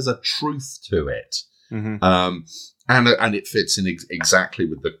time, there's a truth to it. Mm-hmm. And it fits in exactly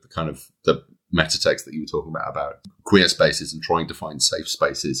with the kind of the meta text that you were talking about queer spaces and trying to find safe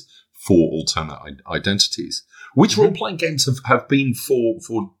spaces for alternate identities, which role-playing games have been for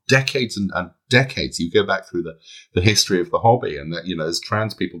decades and decades. You go back through the history of the hobby, and that there's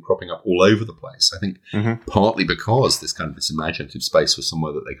trans people cropping up all over the place. I think partly because this imaginative space was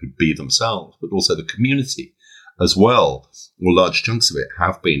somewhere that they could be themselves, but also the community as well, or large chunks of it,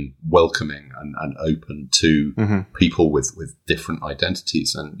 have been welcoming and open to people with different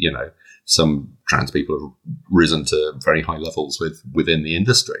identities. And, some trans people have risen to very high levels within the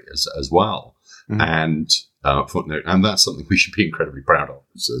industry as well. And footnote, and that's something we should be incredibly proud of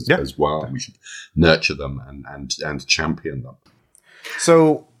as well. We should nurture them and champion them.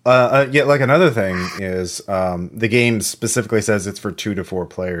 So, like another thing is the game specifically says it's for 2 to 4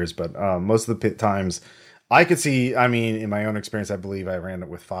 players, but most of the times I could see, in my own experience, I believe I ran it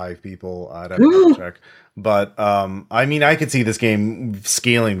with 5 people. I'd have to check. But, I could see this game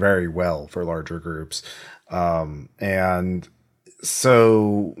scaling very well for larger groups. And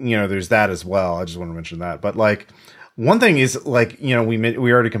so, there's that as well. I just want to mention that. But, one thing is, we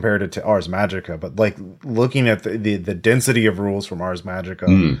already compared it to Ars Magica, but, looking at the density of rules from Ars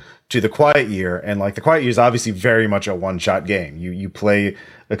Magica to the Quiet Year, and, the Quiet Year is obviously very much a one-shot game. You play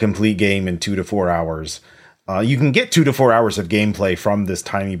a complete game in 2 to 4 hours. You can get 2 to 4 hours of gameplay from this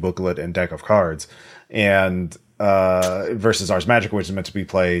tiny booklet and deck of cards, and versus Ars Magica, which is meant to be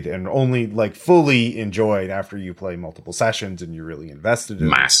played and only fully enjoyed after you play multiple sessions and you're really invested in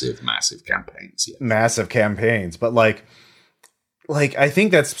massive campaigns. Yeah. Massive campaigns, but I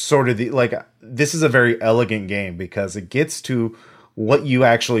think that's sort of this is a very elegant game because it gets to what you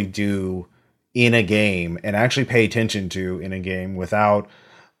actually do in a game and actually pay attention to in a game without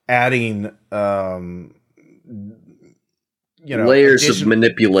adding layers of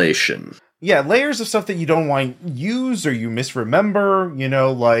manipulation. Yeah, layers of stuff that you don't want to use or you misremember,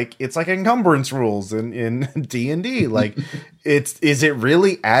 it's like encumbrance rules in D&D. Is it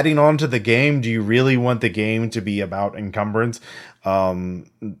really adding on to the game? Do you really want the game to be about encumbrance?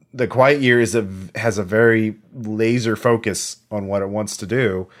 The Quiet Year has a very laser focus on what it wants to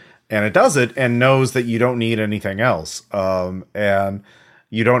do, and it does it and knows that you don't need anything else. And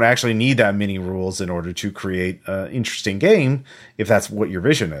you don't actually need that many rules in order to create an interesting game if that's what your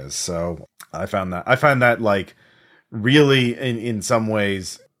vision is. So I find that really in some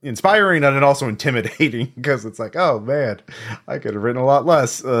ways inspiring and also intimidating because it's oh man, I could have written a lot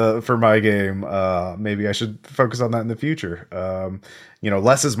less for my game. Maybe I should focus on that in the future.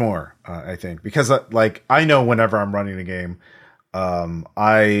 Less is more, I think, because I know whenever I'm running a game,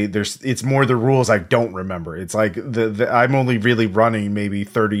 it's more the rules I don't remember. It's I'm only really running maybe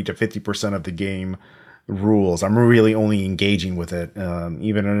 30 to 50% of the game rules. I'm really only engaging with it,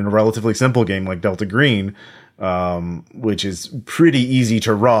 even in a relatively simple game like Delta Green, which is pretty easy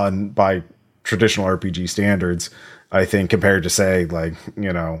to run by traditional RPG standards, I think, compared to say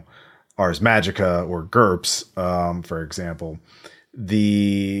Ars Magica or GURPS, for example.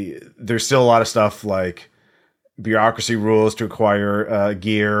 There's still a lot of stuff like bureaucracy rules to acquire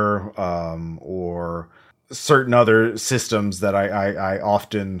gear, or certain other systems that I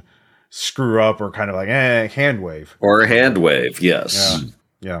often screw up or kind of hand wave. Or hand wave, yes.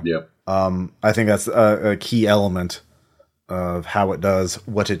 Yeah. I think that's a key element of how it does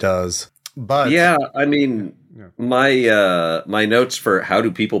what it does. But my notes for how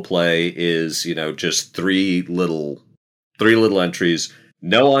do people play is just three little entries: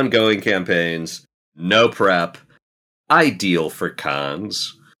 no ongoing campaigns, no prep. Ideal for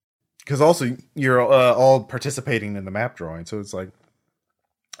cons. Because also you're all participating in the map drawing, so it's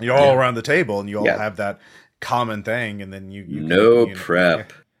You're all around the table, and you all have that common thing, and then you no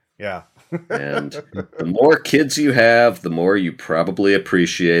prep. Yeah. And the more kids you have, the more you probably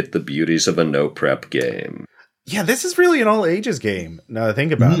appreciate the beauties of a no prep game. Yeah, this is really an all ages game. Now that I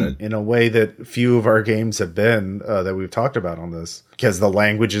think about it, in a way that few of our games have been that we've talked about on this, because the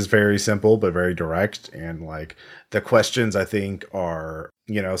language is very simple but very direct, and like the questions I think are,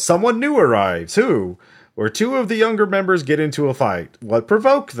 someone new arrives, who, or two of the younger members get into a fight, what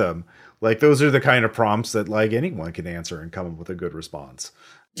provoked them? Like those are the kind of prompts that like anyone can answer and come up with a good response.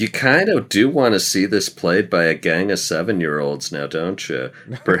 You kind of do want to see this played by a gang of 7-year-olds now, don't you?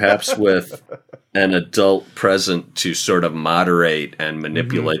 Perhaps with an adult present to sort of moderate and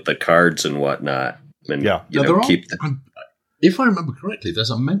manipulate the cards and whatnot. And, keep if I remember correctly, there's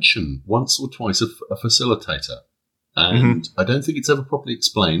a mention once or twice of a facilitator. And I don't think it's ever properly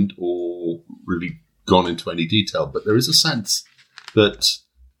explained or really gone into any detail, but there is a sense that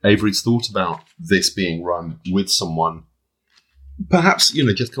Avery's thought about this being run with someone. Perhaps,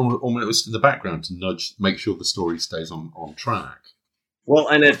 just come almost in the background to make sure the story stays on track. Well,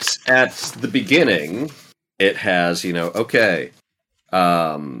 and it's at the beginning, it has, read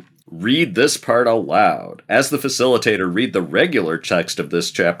this part aloud. As the facilitator, read the regular text of this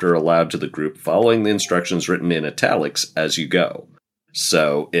chapter aloud to the group, following the instructions written in italics as you go.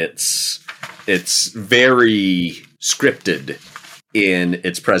 So it's very scripted in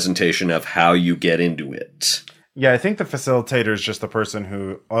its presentation of how you get into it. Yeah, I think the facilitator is just the person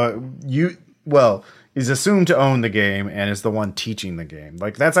who is assumed to own the game and is the one teaching the game.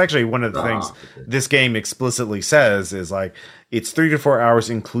 Like that's actually one of the things this game explicitly says is like it's 3 to 4 hours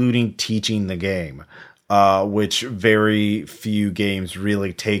including teaching the game, which very few games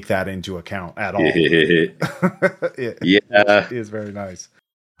really take that into account at all. It is very nice.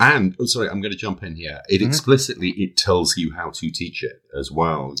 And I'm going to jump in here. It explicitly tells you how to teach it as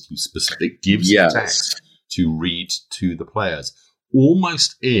well. It gives you text to read to the players.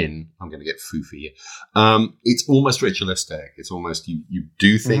 Almost I'm going to get foofy here. It's almost ritualistic. It's almost you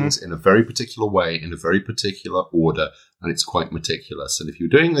do things in a very particular way, in a very particular order, and it's quite meticulous. And if you're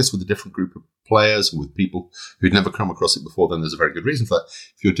doing this with a different group of players, with people who'd never come across it before, then there's a very good reason for that.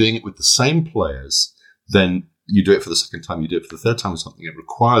 If you're doing it with the same players, then you do it for the second time, you do it for the third time or something. It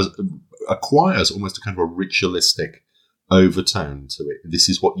acquires almost a kind of a ritualistic overtone to it. This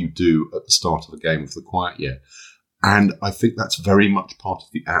is what you do at the start of a game of the Quiet Year. And I think that's very much part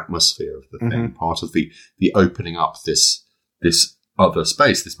of the atmosphere of the thing, part of the opening up this other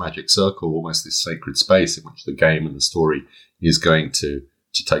space, this magic circle, almost this sacred space in which the game and the story is going to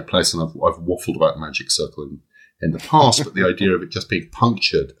take place. And I've waffled about the magic circle in the past, but the idea of it just being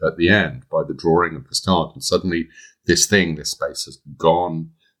punctured at the end by the drawing of this card, and suddenly this space has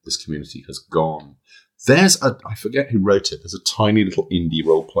gone, this community has gone. I forget who wrote it, there's a tiny little indie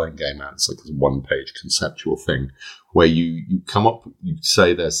role-playing game out. It's like this one-page conceptual thing where you come up, you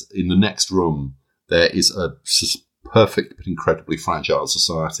say there's, in the next room, there is a perfect but incredibly fragile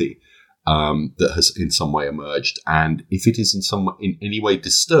society that has in some way emerged. And if it is in any way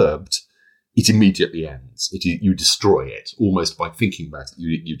disturbed, it immediately ends. You destroy it, almost by thinking about it,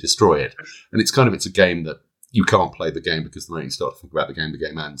 you destroy it. And it's a game that you can't play the game because the moment you start to think about the game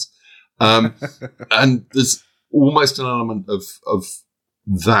ends. And there's almost an element of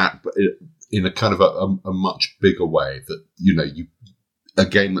that, but in a kind of a much bigger way that, a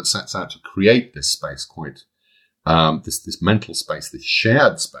game that sets out to create this space this mental space, this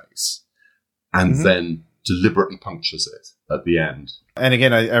shared space, and then deliberately punctures it at the end. And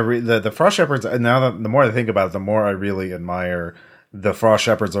again, the Frost Shepherds, now that the more I think about it, the more I really admire the Frost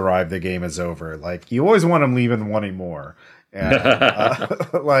Shepherds arrive, the game is over. Like, you always want them leaving wanting more. And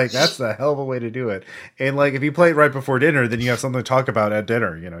that's the hell of a way to do it. And like, if you play it right before dinner, then you have something to talk about at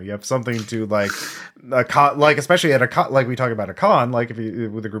dinner. You have something to especially at a con, like we talk about a con, like if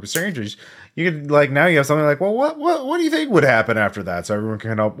you with a group of strangers, you could now you have something like, well, what do you think would happen after that? So everyone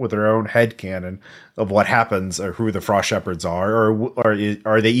can come up with their own headcanon of what happens or who the Frost Shepherds are, or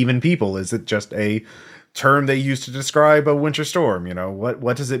are they even people? Is it just a term they use to describe a winter storm?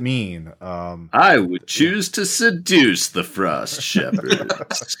 What does it mean? I would choose to seduce the Frost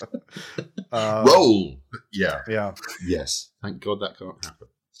Shepherds. Roll. Yeah. Yes. Thank God that can't happen.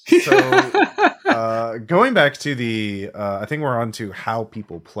 So going back to the I think we're on to how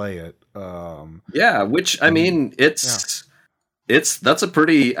people play it. Which I mean that's a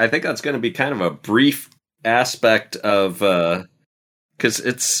pretty, I think that's going to be kind of a brief aspect of because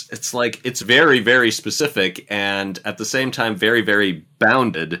it's very, very specific and at the same time very, very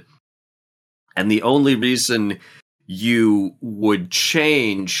bounded. And the only reason you would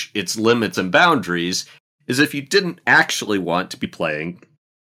change its limits and boundaries is if you didn't actually want to be playing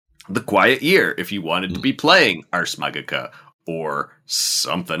the Quiet Year if you wanted to be playing Ars Magica or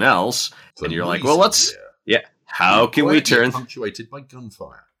something else. And you're like, well, how can we turn... punctuated by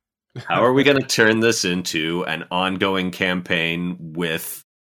gunfire. How are we going to turn this into an ongoing campaign with,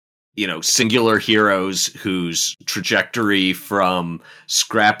 singular heroes whose trajectory from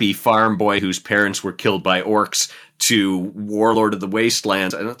scrappy farm boy whose parents were killed by orcs to warlord of the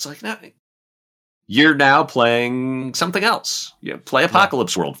wastelands? And it's like, no, you're now playing something else. Play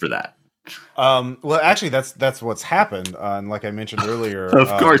Apocalypse World for that. Well, actually, that's what's happened. And like I mentioned earlier, of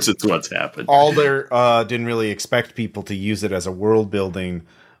course, it's what's happened. Alder didn't really expect people to use it as a world building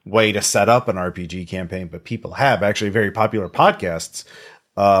way to set up an RPG campaign, but people have. Actually, very popular podcasts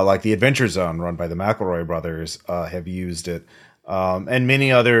like the Adventure Zone, run by the McElroy brothers, have used it. And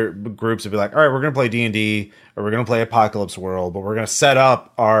many other groups would be like, all right, we're going to play D&D, or we're going to play Apocalypse World, but we're going to set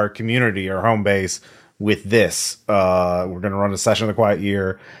up our community, our home base, with this. We're going to run a session of the Quiet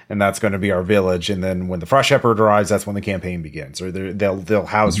Year, and that's going to be our village. And then when the Frost Shepherd arrives, that's when the campaign begins. Or they'll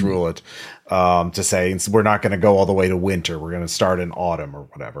house rule it to say, we're not going to go all the way to winter. We're going to start in autumn or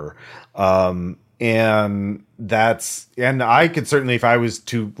whatever. And I could certainly, if I was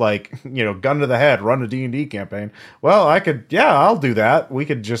to gun to the head, run a D&D campaign, well, I'll do that. We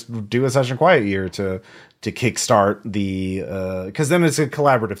could just do a session Quiet Year to kickstart because then it's a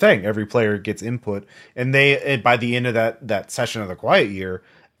collaborative thing. Every player gets input, and by the end of that session of the Quiet Year,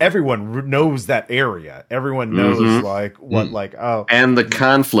 everyone knows that area. Everyone knows and the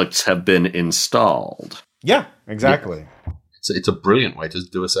conflicts have been installed. Yeah, exactly. Yeah. It's a brilliant way to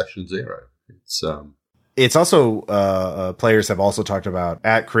do a session 0. It's also players have also talked about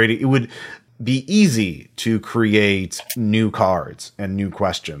it would be easy to create new cards and new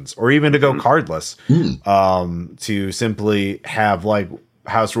questions, or even to go cardless, to simply have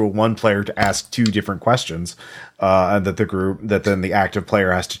house rule one player to ask 2 different questions that then the active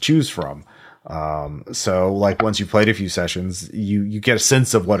player has to choose from. So once you've played a few sessions, you get a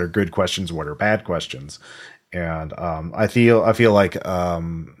sense of what are good questions, what are bad questions. And I feel like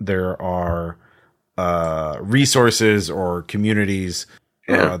there are resources or communities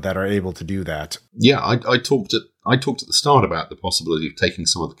that are able to do that. Yeah, I talked at the start about the possibility of taking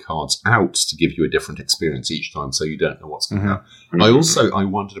some of the cards out to give you a different experience each time, so you don't know what's going to happen. I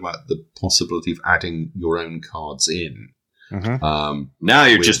wondered about the possibility of adding your own cards in. Now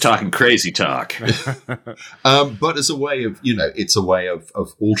you're just talking crazy talk. But as a way of, it's a way of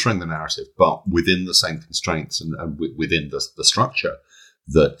altering the narrative, but within the same constraints and within the structure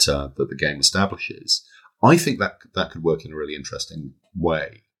that the game establishes. I think that could work in a really interesting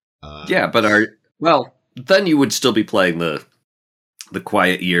way. But then you would still be playing the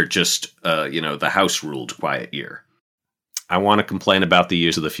Quiet Year, just the house ruled Quiet Year. I want to complain about the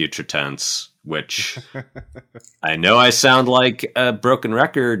use of the future tense, which I know I sound like a broken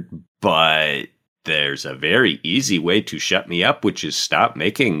record, but there's a very easy way to shut me up, which is stop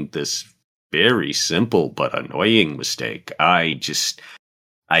making this very simple but annoying mistake. I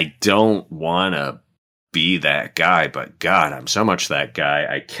don't want to be that guy, but God, I'm so much that guy.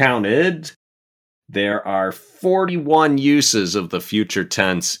 I counted. There are 41 uses of the future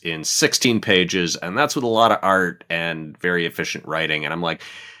tense in 16 pages, and that's with a lot of art and very efficient writing. And I'm like,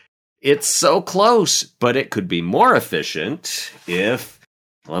 it's so close, but it could be more efficient if...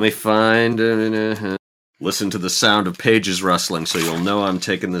 Let me find... listen to the sound of pages rustling so you'll know I'm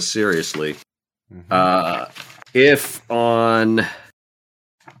taking this seriously. If,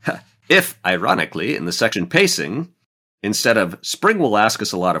 ironically, in the section pacing... Instead of, spring will ask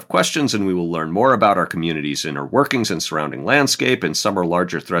us a lot of questions and we will learn more about our community's inner workings and surrounding landscape. In summer,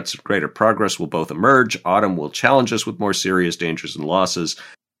 larger threats and greater progress will both emerge. Autumn will challenge us with more serious dangers and losses.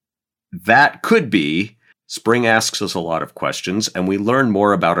 That could be, spring asks us a lot of questions and we learn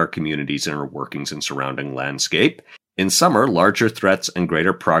more about our community's inner workings and surrounding landscape. In summer, larger threats and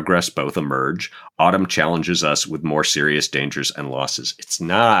greater progress both emerge. Autumn challenges us with more serious dangers and losses. It's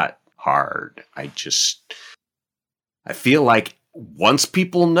not hard. I feel like once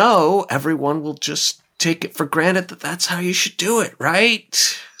people know, everyone will just take it for granted that that's how you should do it,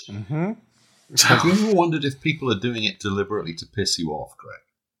 right? Have you ever wondered if people are doing it deliberately to piss you off, Greg?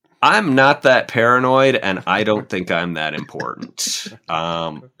 I'm not that paranoid, and I don't think I'm that important.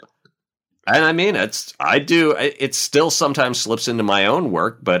 And I mean, it still sometimes slips into my own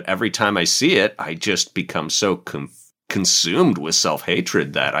work, but every time I see it, I just become so consumed with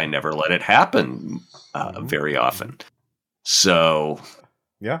self-hatred that I never let it happen very often. So,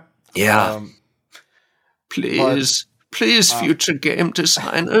 yeah. Please, future game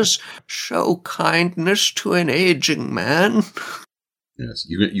designers, show kindness to an aging man. Yes,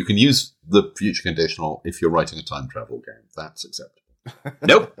 you can use the future conditional if you're writing a time travel game. That's acceptable.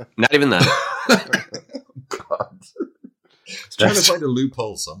 Nope, not even that. God. It's trying to find a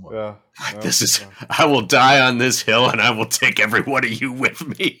loophole somewhere. Yeah. I will die on this hill, and I will take every one of you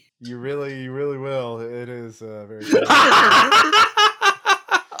with me. You really will. It is very.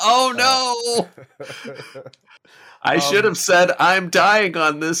 Oh no! I should have said, I'm dying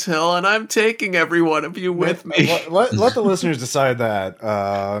on this hill, and I'm taking every one of you with me. Let the listeners decide that.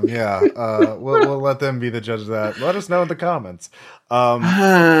 We'll let them be the judge of that. Let us know in the comments.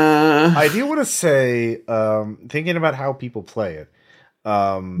 I do want to say, thinking about how people play it.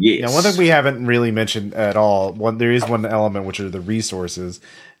 Yes. One thing we haven't really mentioned at all. There is one element, which are the resources,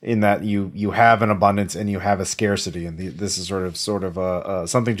 in that you have an abundance and you have a scarcity, and this is sort of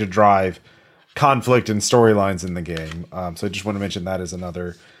something to drive conflict and storylines in the game. So I just want to mention that as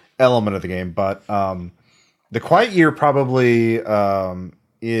another element of the game. But the Quiet Year probably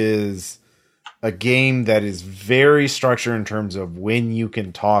is a game that is very structured in terms of when you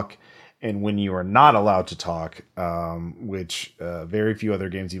can talk and when you are not allowed to talk, which very few other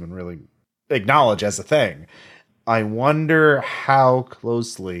games even really acknowledge as a thing. I wonder how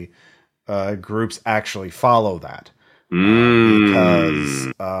closely groups actually follow that.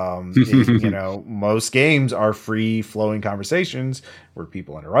 Because most games are free flowing conversations where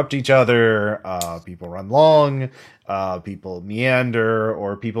people interrupt each other, people run long, people meander,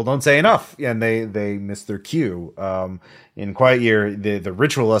 or people don't say enough and they miss their cue. In Quiet Year, the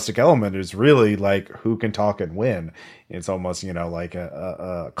ritualistic element is really like who can talk and when. It's almost like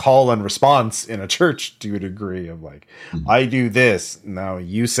a call and response in a church to a degree of like, I do this, now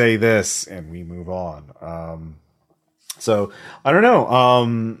you say this, and we move on. So I don't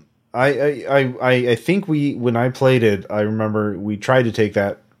know. I think when I played it, I remember we tried to take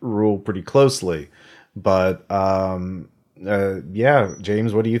that rule pretty closely, but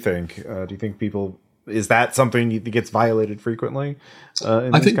James, what do you think? Do you think is that something that gets violated frequently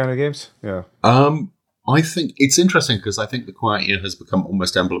in these kind of games? Yeah. I think it's interesting because I think the Quiet Year has become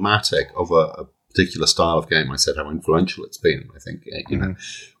almost emblematic of a particular style of game. I said how influential it's been. I think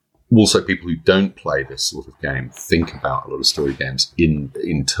also, people who don't play this sort of game think about a lot of story games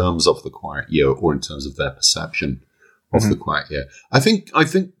in terms of the Quiet Year or in terms of their perception of the Quiet Year. I think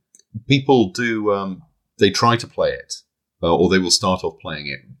people do. They try to play it, or they will start off playing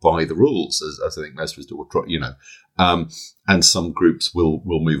it by the rules, as I think most of us do. And some groups will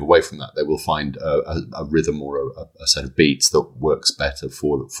move away from that. They will find a rhythm or a set of beats that works better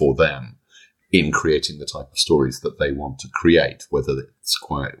for them in creating the type of stories that they want to create. Whether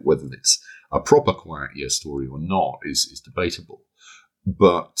it's a proper Quiet Year story or not is debatable.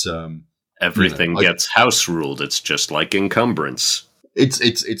 But everything gets house ruled. It's just like encumbrance.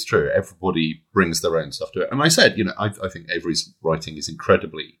 It's true. Everybody brings their own stuff to it. And I said, I think Avery's writing is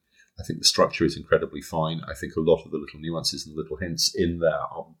incredibly. I think the structure is incredibly fine. I think a lot of the little nuances and little hints in there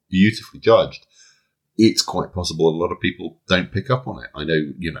are beautifully judged. It's quite possible a lot of people don't pick up on it. I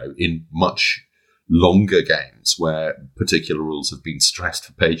know, in much longer games where particular rules have been stressed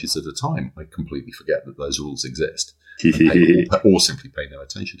for pages at a time, I completely forget that those rules exist or simply pay no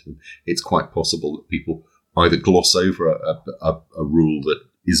attention to them. It's quite possible that people either gloss over a rule that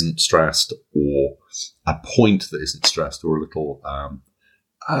isn't stressed or a point that isn't stressed or a little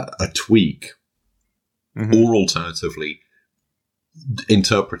a tweak, or alternatively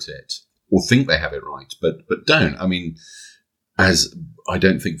interpret it or think they have it right, but don't. I mean, as I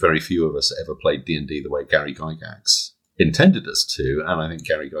don't think very few of us ever played D&D the way Gary Gygax intended us to, and I think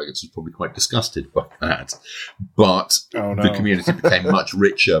Gary Gygax was probably quite disgusted by that. But the community became much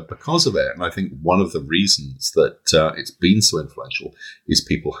richer because of it, and I think one of the reasons that it's been so influential is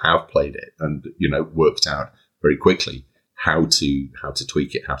people have played it and worked out very quickly how to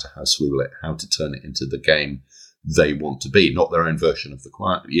tweak it, how to house rule it, how to turn it into the game they want to be, not their own version of the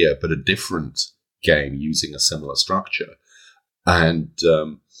Quiet Year, but a different game using a similar structure. And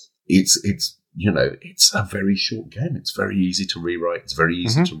it's a very short game. It's very easy to rewrite. It's very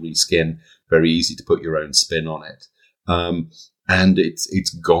easy to reskin. Very easy to put your own spin on it. And it's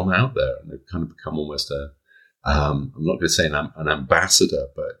gone out there, and they've kind of become almost I'm not going to say an ambassador,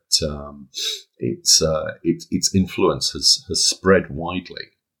 but its influence has spread widely.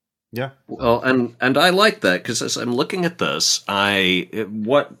 Yeah. Well, and I like that because as I'm looking at this,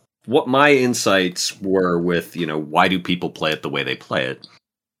 what my insights were with, why do people play it the way they play it,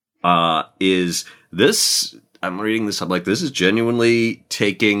 is this, I'm reading this, I'm like, this is genuinely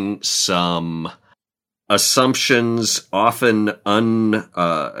taking some assumptions, often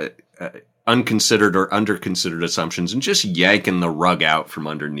unconsidered or underconsidered assumptions, and just yanking the rug out from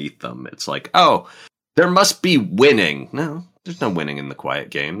underneath them. It's like, oh, there must be winning. No, There's no winning in the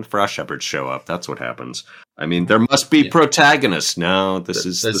quiet game. Frost Shepherds show up. That's what happens. I mean, there must be protagonists. No, this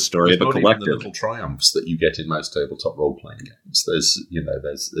is the story of a collective. There's not even the little triumphs that you get in most tabletop role-playing games. There's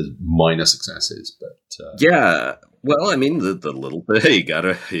minor successes, but yeah. Well, I mean, the little thing,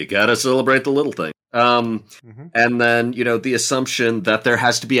 you gotta celebrate the little thing. And then, the assumption that there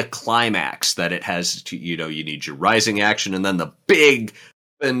has to be a climax, that it has to, you need your rising action and then the big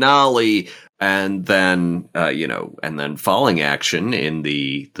finale, and then, and then falling action in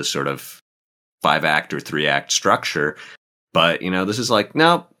the sort of 5-act or 3-act structure. But, this is like,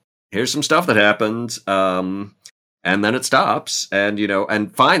 no, here's some stuff that happens. And then it stops. And,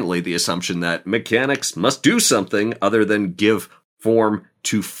 and finally the assumption that mechanics must do something other than give form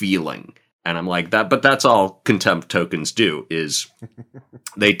to feeling. And I'm like, but that's all contempt tokens do, is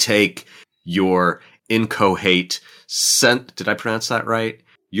they take your incoherent sense, did I pronounce that right?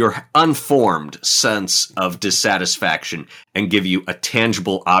 Your unformed sense of dissatisfaction and give you a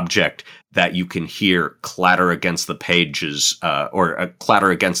tangible object that you can hear clatter against the pages, or clatter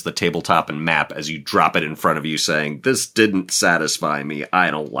against the tabletop and map as you drop it in front of you, saying, this didn't satisfy me,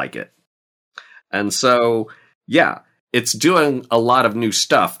 I don't like it. And so, yeah, it's doing a lot of new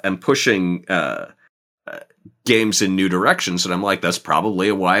stuff and pushing games in new directions. And I'm like, that's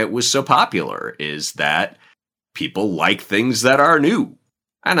probably why it was so popular, is that people like things that are new.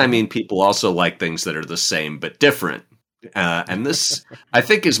 And I mean, people also like things that are the same but different. And this, I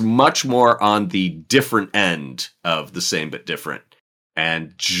think, is much more on the different end of the same but different.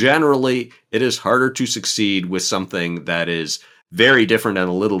 And generally, it is harder to succeed with something that is very different and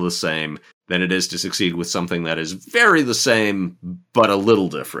a little the same than it is to succeed with something that is very the same but a little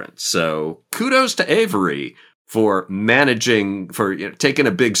different. So kudos to Avery for managing, for taking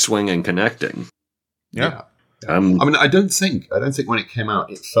a big swing and connecting. Yeah. I mean, I don't think when it came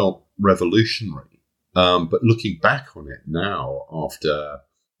out it felt revolutionary. But looking back on it now, after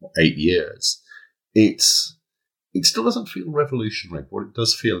 8 years, it still doesn't feel revolutionary. What it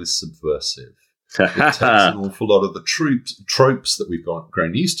does feel is subversive. It takes an awful lot of the tropes that we've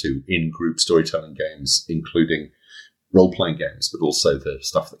grown used to in group storytelling games, including role-playing games, but also the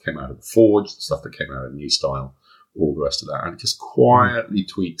stuff that came out of the Forge, the stuff that came out of New Style, all the rest of that, and it just quietly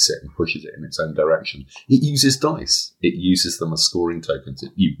tweaks it and pushes it in its own direction. It uses dice. It uses them as scoring tokens.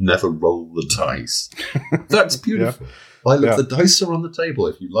 You never roll the dice. That's beautiful. I love the dice are on the table.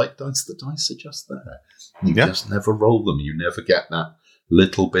 If you like dice, the dice are just there. You just never roll them. You never get that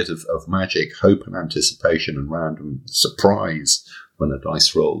little bit of magic, hope and anticipation and random surprise when a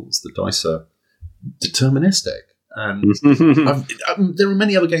dice rolls. The dice are deterministic. And there are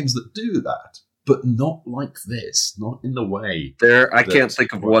many other games that do that, but not like this, not in the way. I can't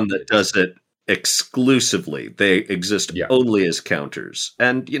think of one that does it exclusively. They exist only as counters.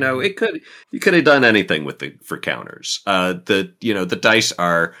 And, you could have done anything for counters. The dice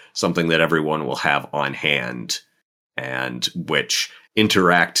are something that everyone will have on hand, and which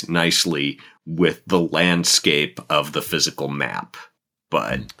interact nicely with the landscape of the physical map.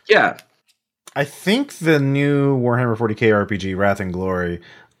 But, yeah. I think the new Warhammer 40k RPG, Wrath and Glory,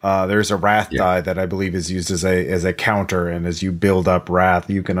 there's a Wrath die that I believe is used as a counter, and as you build up Wrath,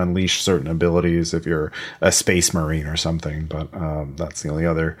 you can unleash certain abilities if you're a Space Marine or something. But that's the only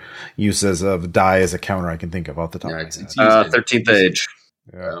other uses of die as a counter I can think of off the top of my head. 13th Age.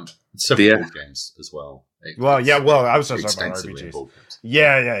 Several board games as well. I was just talking about RPGs.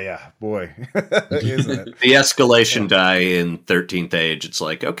 Yeah. Boy, isn't it? The escalation die in 13th Age, it's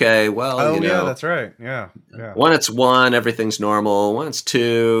like, okay, well, yeah, that's right. Yeah. When it's 1, everything's normal. When it's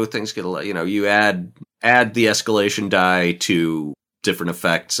 2, things get you add the escalation die to different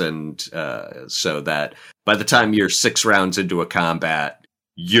effects, and so that by the time you're 6 rounds into a combat,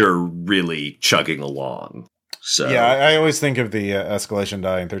 you're really chugging along. So yeah, I always think of the escalation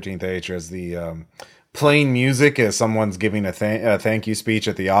die in 13th Age as the playing music as someone's giving a thank you speech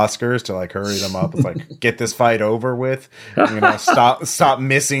at the Oscars to like hurry them up. It's like, get this fight over with. Stop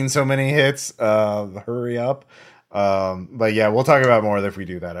missing so many hits. Hurry up. But yeah, we'll talk about more if we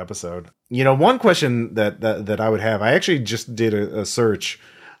do that episode. One question that I would have, I actually just did a search,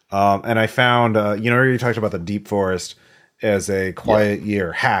 and I found, you talked about the Deep Forest as a quiet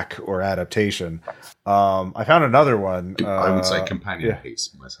year hack or adaptation. I found another one. I would say companion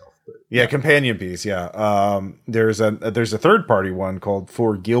piece myself. But companion piece. Yeah. There's a third party one called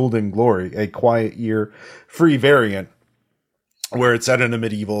For Guild and Glory, a quiet year free variant, where it's set in a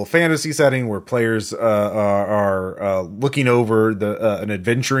medieval fantasy setting where players are looking over an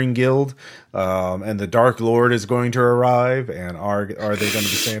adventuring guild, and the Dark Lord is going to arrive, and are they going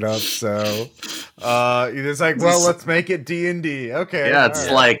to be staying up? So It's like, well, let's make it D&D. Okay. Yeah, it's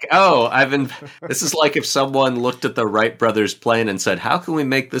like, this is like if someone looked at the Wright brothers plane and said, how can we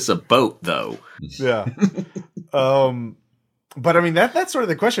make this a boat, though? Yeah. But I mean, that's sort of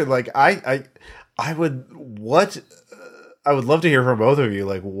the question. Like, I would love to hear from both of you,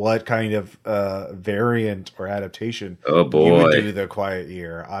 like, what kind of variant or adaptation you would do to The Quiet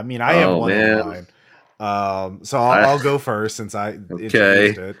Year. I mean, I have one in mind. So I'll go first since I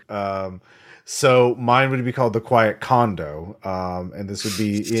introduced it. So mine would be called The Quiet Condo, and this would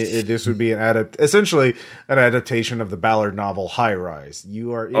be essentially an adaptation of the Ballard novel High Rise.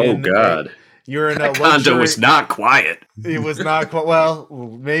 You are in you're in a condo was not quiet. It was not quite. Well,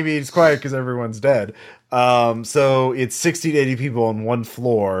 maybe it's quiet because everyone's dead. So it's 60 to 80 people on one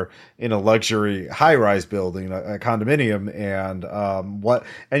floor in a luxury high-rise building, a condominium, and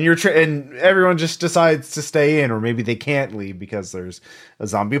and everyone just decides to stay in, or maybe they can't leave because there's a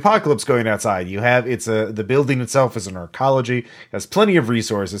zombie apocalypse going outside. The building itself is an arcology, has plenty of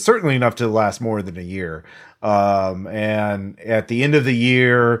resources, certainly enough to last more than a year. And at the end of the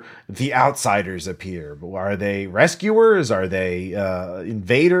year, the outsiders appear. Are they rescuers? Are they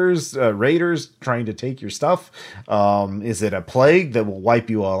invaders, raiders trying to take your stuff? Is it a plague that will wipe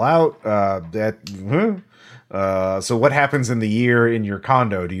you all out? So what happens in the year in your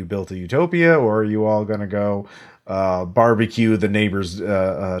condo? Do you build a utopia, or are you all going to go barbecue the neighbor's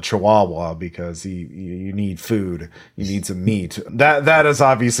chihuahua because you need food, you need some meat? That is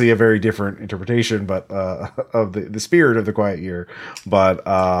obviously a very different interpretation, but of the spirit of The Quiet Year. But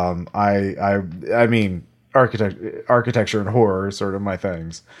I mean, architecture and horror are sort of my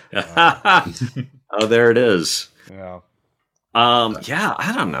things. Oh, there it is. Yeah.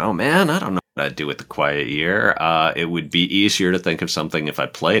 I don't know, man. I don't know what I'd do with The Quiet Year. It would be easier to think of something if I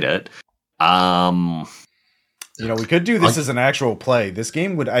played it. We could do this as an actual play. This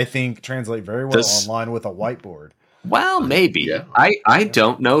game would, I think, translate very well online with a whiteboard. Well, maybe. Yeah. I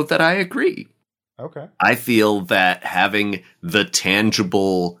don't know that I agree. Okay. I feel that having the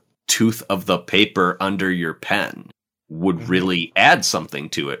tangible tooth of the paper under your pen would really add something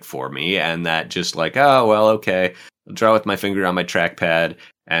to it for me, and that just like, oh, well, okay, I'll draw with my finger on my trackpad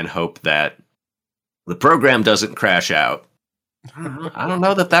and hope that the program doesn't crash out. I don't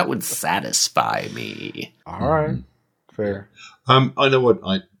know that would satisfy me. All right. Fair. I know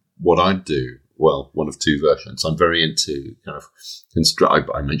what I'd do. Well, one of two versions. I'm very into kind of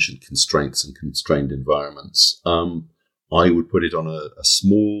I mentioned constraints and constrained environments. I would put it on a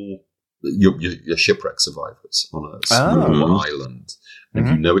small, your shipwreck survivors on a small island, and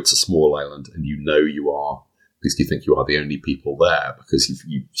you know it's a small island, and you know you are, at least you think you are the only people there because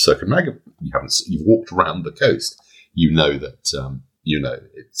you've circumnavigated, you've walked around the coast. You know that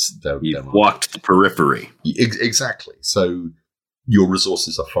you've walked the periphery. Exactly. So your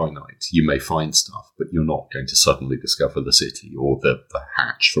resources are finite. You may find stuff, but you're not going to suddenly discover the city or the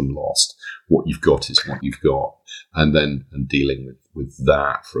hatch from Lost. What you've got is what you've got, and dealing with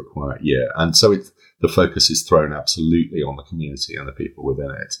that for a quiet year. And so the focus is thrown absolutely on the community and the people within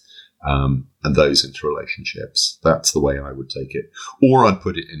it. And those interrelationships. That's the way I would take it. Or I'd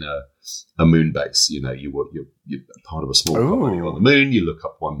put it in a moon base. You're part of a small colony on the moon. You look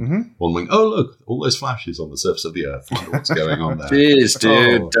up one wing. Oh, look, all those flashes on the surface of the Earth. Wonder what's going on there. Jeez,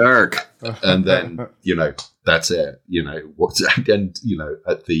 dude, dark. And then that's it.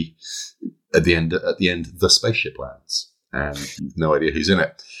 At the end, the spaceship lands, and you've no idea who's in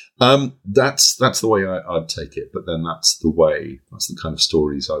it. That's the way I'd take it, but then that's the kind of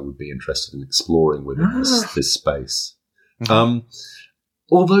stories I would be interested in exploring within this space.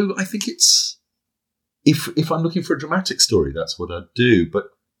 Although I think it's, if I'm looking for a dramatic story, that's what I'd do, but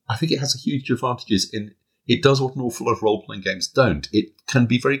I think it has a huge advantages in, it does what an awful lot of role-playing games don't. It can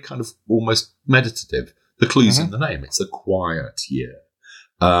be very kind of almost meditative. The clue's in the name. It's a quiet year.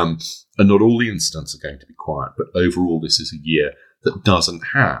 And not all the incidents are going to be quiet, but overall this is a year that doesn't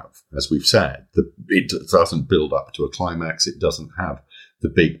have, as we've said, it doesn't build up to a climax. It doesn't have the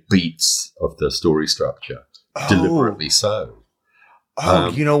big beats of the story structure, deliberately so.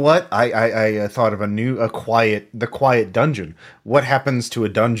 You know what? I thought of the quiet dungeon. What happens to a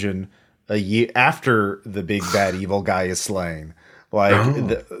dungeon a year after the big bad evil guy is slain? Like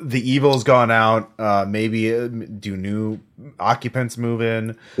the evil's gone out. Maybe do new occupants move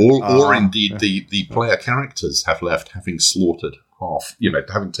in, or indeed the player characters have left, having slaughtered half.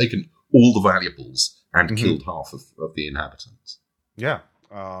 Having taken all the valuables and killed half of the inhabitants. Yeah.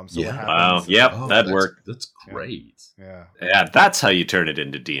 Wow. Yep. That'd work. That's great. Yeah. That's how you turn it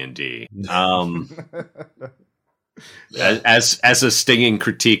into D&D. As a stinging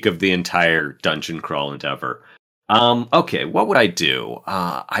critique of the entire dungeon crawl endeavor, Okay, what would I do?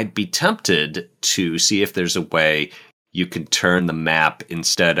 I'd be tempted to see if there's a way you can turn the map,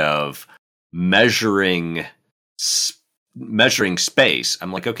 instead of measuring space.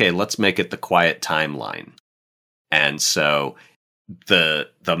 I'm like, okay, let's make it the quiet timeline. And so the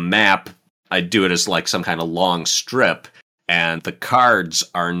map, I do it as like some kind of long strip, and the cards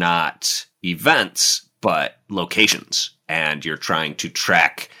are not events, but locations. And you're trying to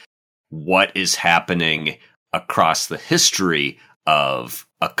track what is happening across the history of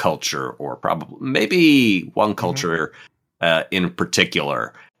a culture, or probably maybe one culture in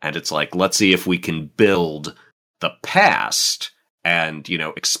particular. And it's like, let's see if we can build the past and,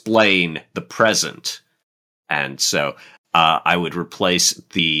 explain the present. And so I would replace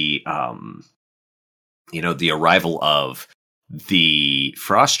the arrival of the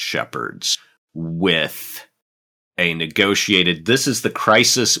Frost Shepherds with a negotiated, this is the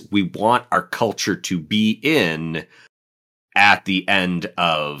crisis we want our culture to be in at the end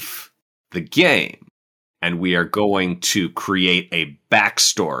of the game. And we are going to create a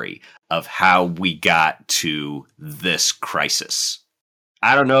backstory of how we got to this crisis.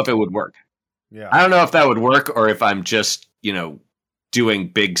 I don't know if it would work. Yeah. I don't know if that would work, or if I'm just, doing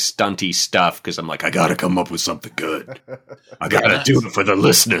big stunty stuff because I'm like, I got to come up with something good. I got to do it for the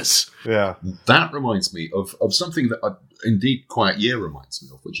listeners. Yeah. That reminds me of something that indeed Quiet Year reminds me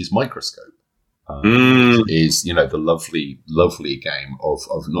of, which is Microscope. Is, the lovely, lovely game of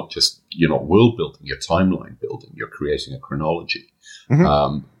not just, you're not world building, you're timeline building, you're creating a chronology.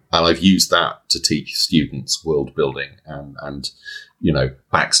 And I've used that to teach students world building and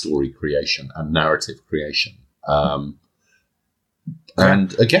backstory creation and narrative creation.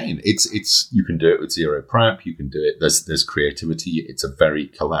 And again, it's you can do it with zero prep. You can do it. There's creativity. It's a very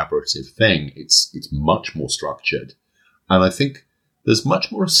collaborative thing. It's much more structured, and I think there's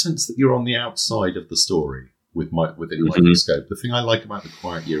much more a sense that you're on the outside of the story within Microscope. The thing I like about the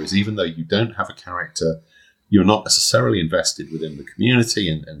Quiet Year is, even though you don't have a character, you're not necessarily invested within the community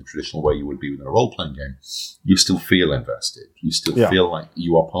in the traditional way you would be with a role-playing game. You still feel invested. You still feel like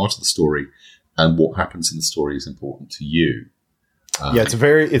you are part of the story, and what happens in the story is important to you. It's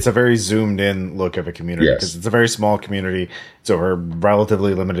a very zoomed in look of a community, because it's a very small community. It's over a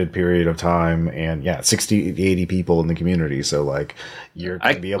relatively limited period of time, and 60 to 80 people in the community. So like, you're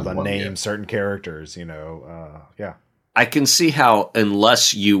going to be able to name certain characters, I can see how,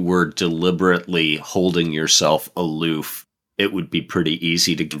 unless you were deliberately holding yourself aloof, it would be pretty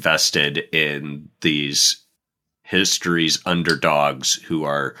easy to get invested in these history's underdogs who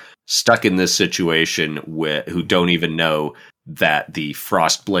are stuck in this situation who don't even know that the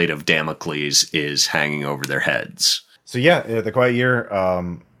frost blade of Damocles is hanging over their heads. So the Quiet Year,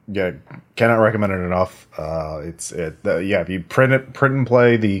 cannot recommend it enough. If you print and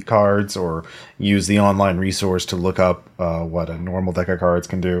play the cards, or use the online resource to look up what a normal deck of cards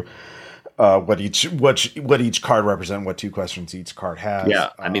can do, what each card represent, what 2 questions each card has. Yeah,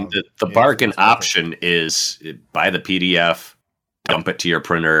 I mean the bargain option is buy the PDF, dump it to your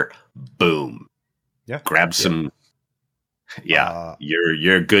printer, boom. Yeah, grab some. Yeah,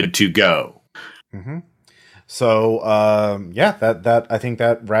 you're good to go. Mm-hmm. So, that I think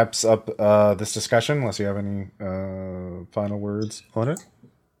that wraps up this discussion. Unless you have any final words on it.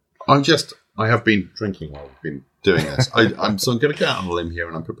 I have been drinking while we've been doing this. I'm going to go out on a limb here,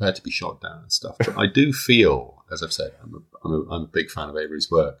 and I'm prepared to be shot down and stuff. But I do feel, as I've said, I'm a big fan of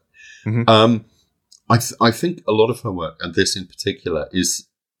Avery's work. Mm-hmm. I think a lot of her work, and this in particular, is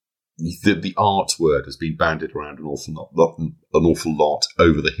the art word has been bandied around an awful lot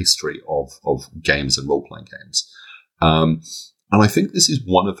over the history of games and role-playing games. And I think this is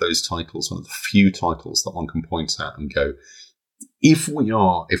one of those titles, one of the few titles that one can point at and go, if we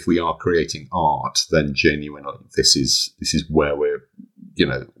are creating art, then genuinely this is where we're,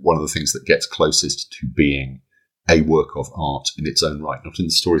 one of the things that gets closest to being a work of art in its own right, not in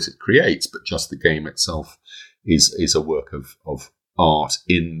the stories it creates, but just the game itself is a work of art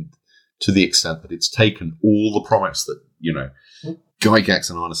to the extent that it's taken all the promise that, Gygax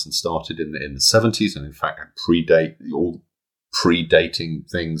and Arneson started in the 70s, and in fact predating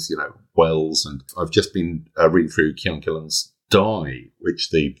things, Wells, and I've just been reading through Kieran Gillen's Die, which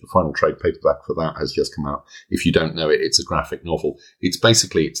the final trade paperback for that has just come out. If you don't know it, it's a graphic novel. It's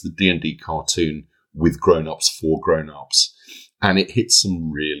the D&D cartoon with grown-ups for grown-ups. And it hits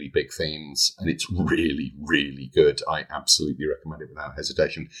some really big themes, and it's really, really good. I absolutely recommend it without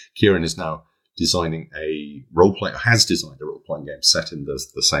hesitation. Kieran is now has designed a role-playing game set in the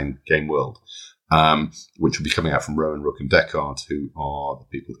same game world, which will be coming out from Rowan, Rook and Deckard, who are the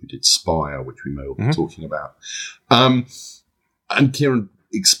people who did Spire, which we may all be talking about. And Kieran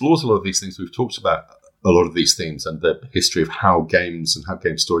explores a lot of these things we've talked about, a lot of these themes and the history of how games and how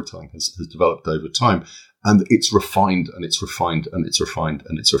game storytelling has developed over time. And it's refined and it's refined and it's refined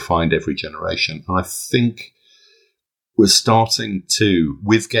and it's refined every generation. And I think we're starting to,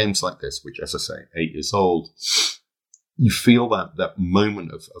 with games like this, which, as I say, 8 years old, you feel that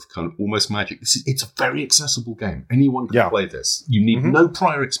moment of kind of almost magic. It's a very accessible game. Anyone can play this. You need no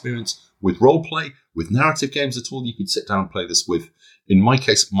prior experience with role play, with narrative games at all. You could sit down and play this with, in my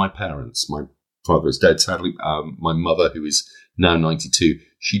case, my parents. My father is dead, sadly. My mother, who is now 92,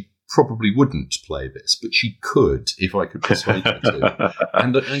 she probably wouldn't play this, but she could if I could persuade her to,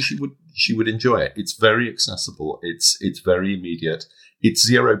 and she would enjoy it. It's very accessible. It's very immediate. It's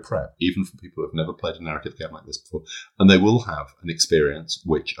zero prep, even for people who have never played a narrative game like this before, and they will have an experience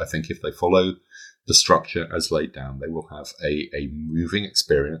which I think, if they follow the structure as laid down, they will have a moving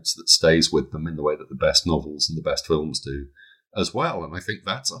experience that stays with them in the way that the best novels and the best films do as well. And I think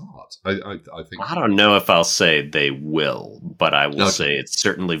that's art. I think, I don't know if I'll say they will, but I will say it's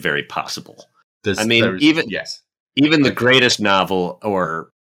certainly very possible. Even the greatest novel or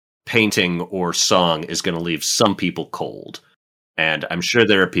painting or song is going to leave some people cold. And I'm sure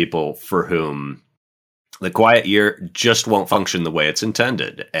there are people for whom the Quiet Year just won't function the way it's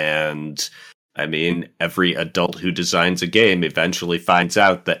intended. And I mean, every adult who designs a game eventually finds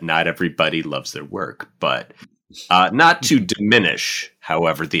out that not everybody loves their work. But not to diminish,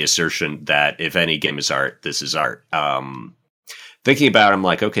 however, the assertion that if any game is art, this is art. Thinking about it, I'm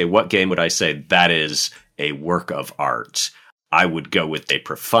like, okay, what game would I say that is a work of art? I would go with De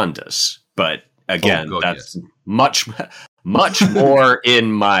Profundis. But again, that's much more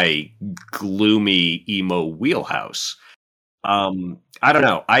in my gloomy emo wheelhouse. I don't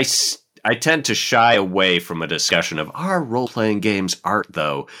know. I tend to shy away from a discussion of, are role-playing games art,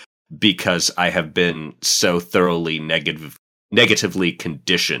 though, because I have been so thoroughly negatively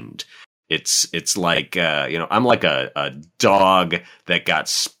conditioned. It's like, I'm like a dog that got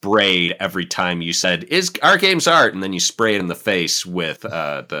sprayed every time you said, "Is our game's art?" And then you spray it in the face with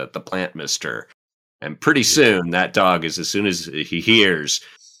the plant mister. And pretty soon, that dog is, as soon as he hears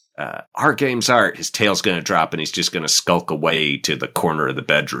our game's art, his tail's going to drop and he's just going to skulk away to the corner of the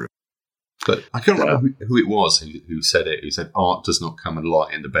bedroom. But I can't remember who it was who said it. He said, art does not come and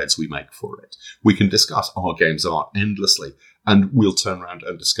lie in the beds we make for it. We can discuss our game's art endlessly, and we'll turn around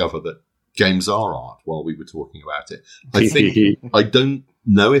and discover that games are art while we were talking about it. I think, I don't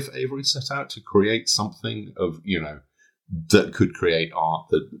know if Avery set out to create something of, that could create art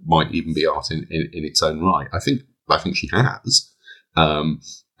that might even be art in its own right. I think she has.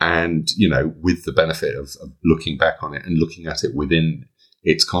 And, with the benefit of looking back on it and looking at it within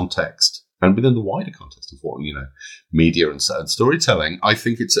its context and within the wider context of what, media and storytelling, I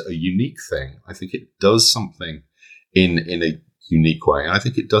think it's a unique thing. I think it does something in a unique way. And I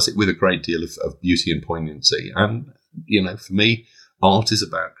think it does it with a great deal of beauty and poignancy. And, for me, art is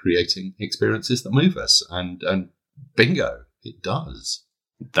about creating experiences that move us. And bingo, it does.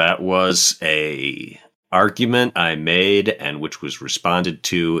 That was a argument I made and which was responded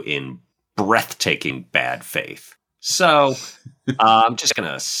to in breathtaking bad faith. So I'm just going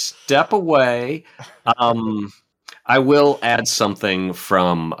to step away. I will add something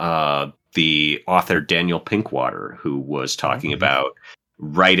from the author Daniel Pinkwater, who was talking about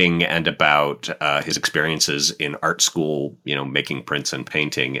writing and about his experiences in art school, making prints and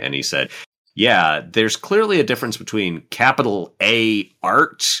painting. And he said, yeah, there's clearly a difference between capital A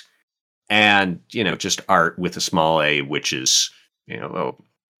art and, just art with a small a, which is,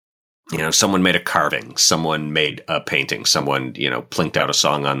 someone made a carving, someone made a painting, someone, plinked out a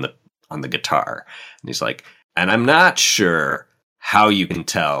song on the guitar. And he's like, and I'm not sure how you can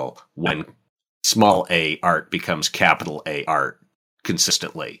tell when small a art becomes capital A art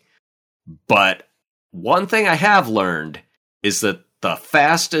consistently. But one thing I have learned is that the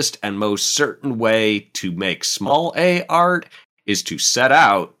fastest and most certain way to make small a art is to set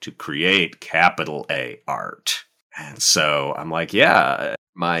out to create capital A art. And so I'm like, yeah,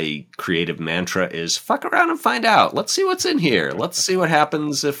 my creative mantra is fuck around and find out. Let's see what's in here. Let's see what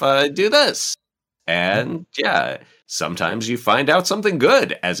happens if I do this. And yeah, sometimes you find out something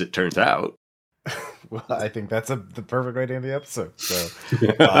good, as it turns out. Well, I think that's the perfect way to end the episode. So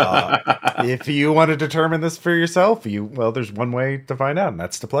if you want to determine this for yourself, there's one way to find out, and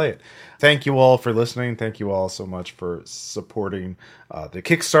that's to play it. Thank you all for listening. Thank you all so much for supporting the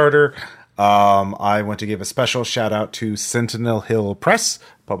Kickstarter. I want to give a special shout out to Sentinel Hill Press,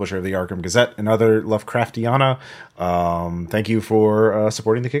 publisher of the Arkham Gazette and other Lovecraftiana. Thank you for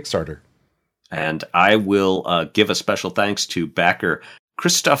supporting the Kickstarter. And I will give a special thanks to backer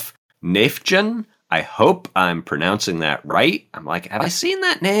Christoph Nafjen. I hope I'm pronouncing that right. I'm like, have I seen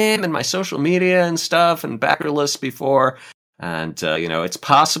that name in my social media and stuff and backer lists before? And, it's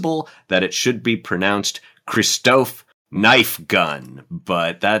possible that it should be pronounced Christophe Knife Gun,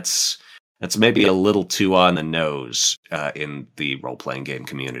 but that's maybe a little too on the nose in the role-playing game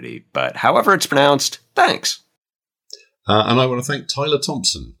community. But however it's pronounced, thanks. And I want to thank Tyler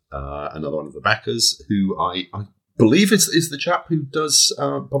Thompson, another one of the backers, who I believe is the chap who does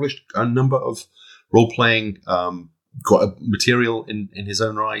publish a number of role-playing material in his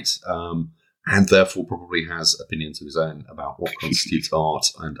own right, and therefore probably has opinions of his own about what constitutes art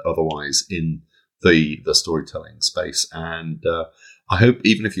and otherwise in the storytelling space. And I hope,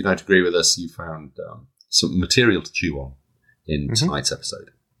 even if you don't agree with us, you found some material to chew on in tonight's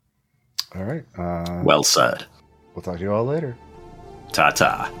episode. All right. Well said. We'll talk to you all later.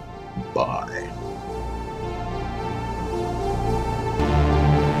 Ta-ta. Bye.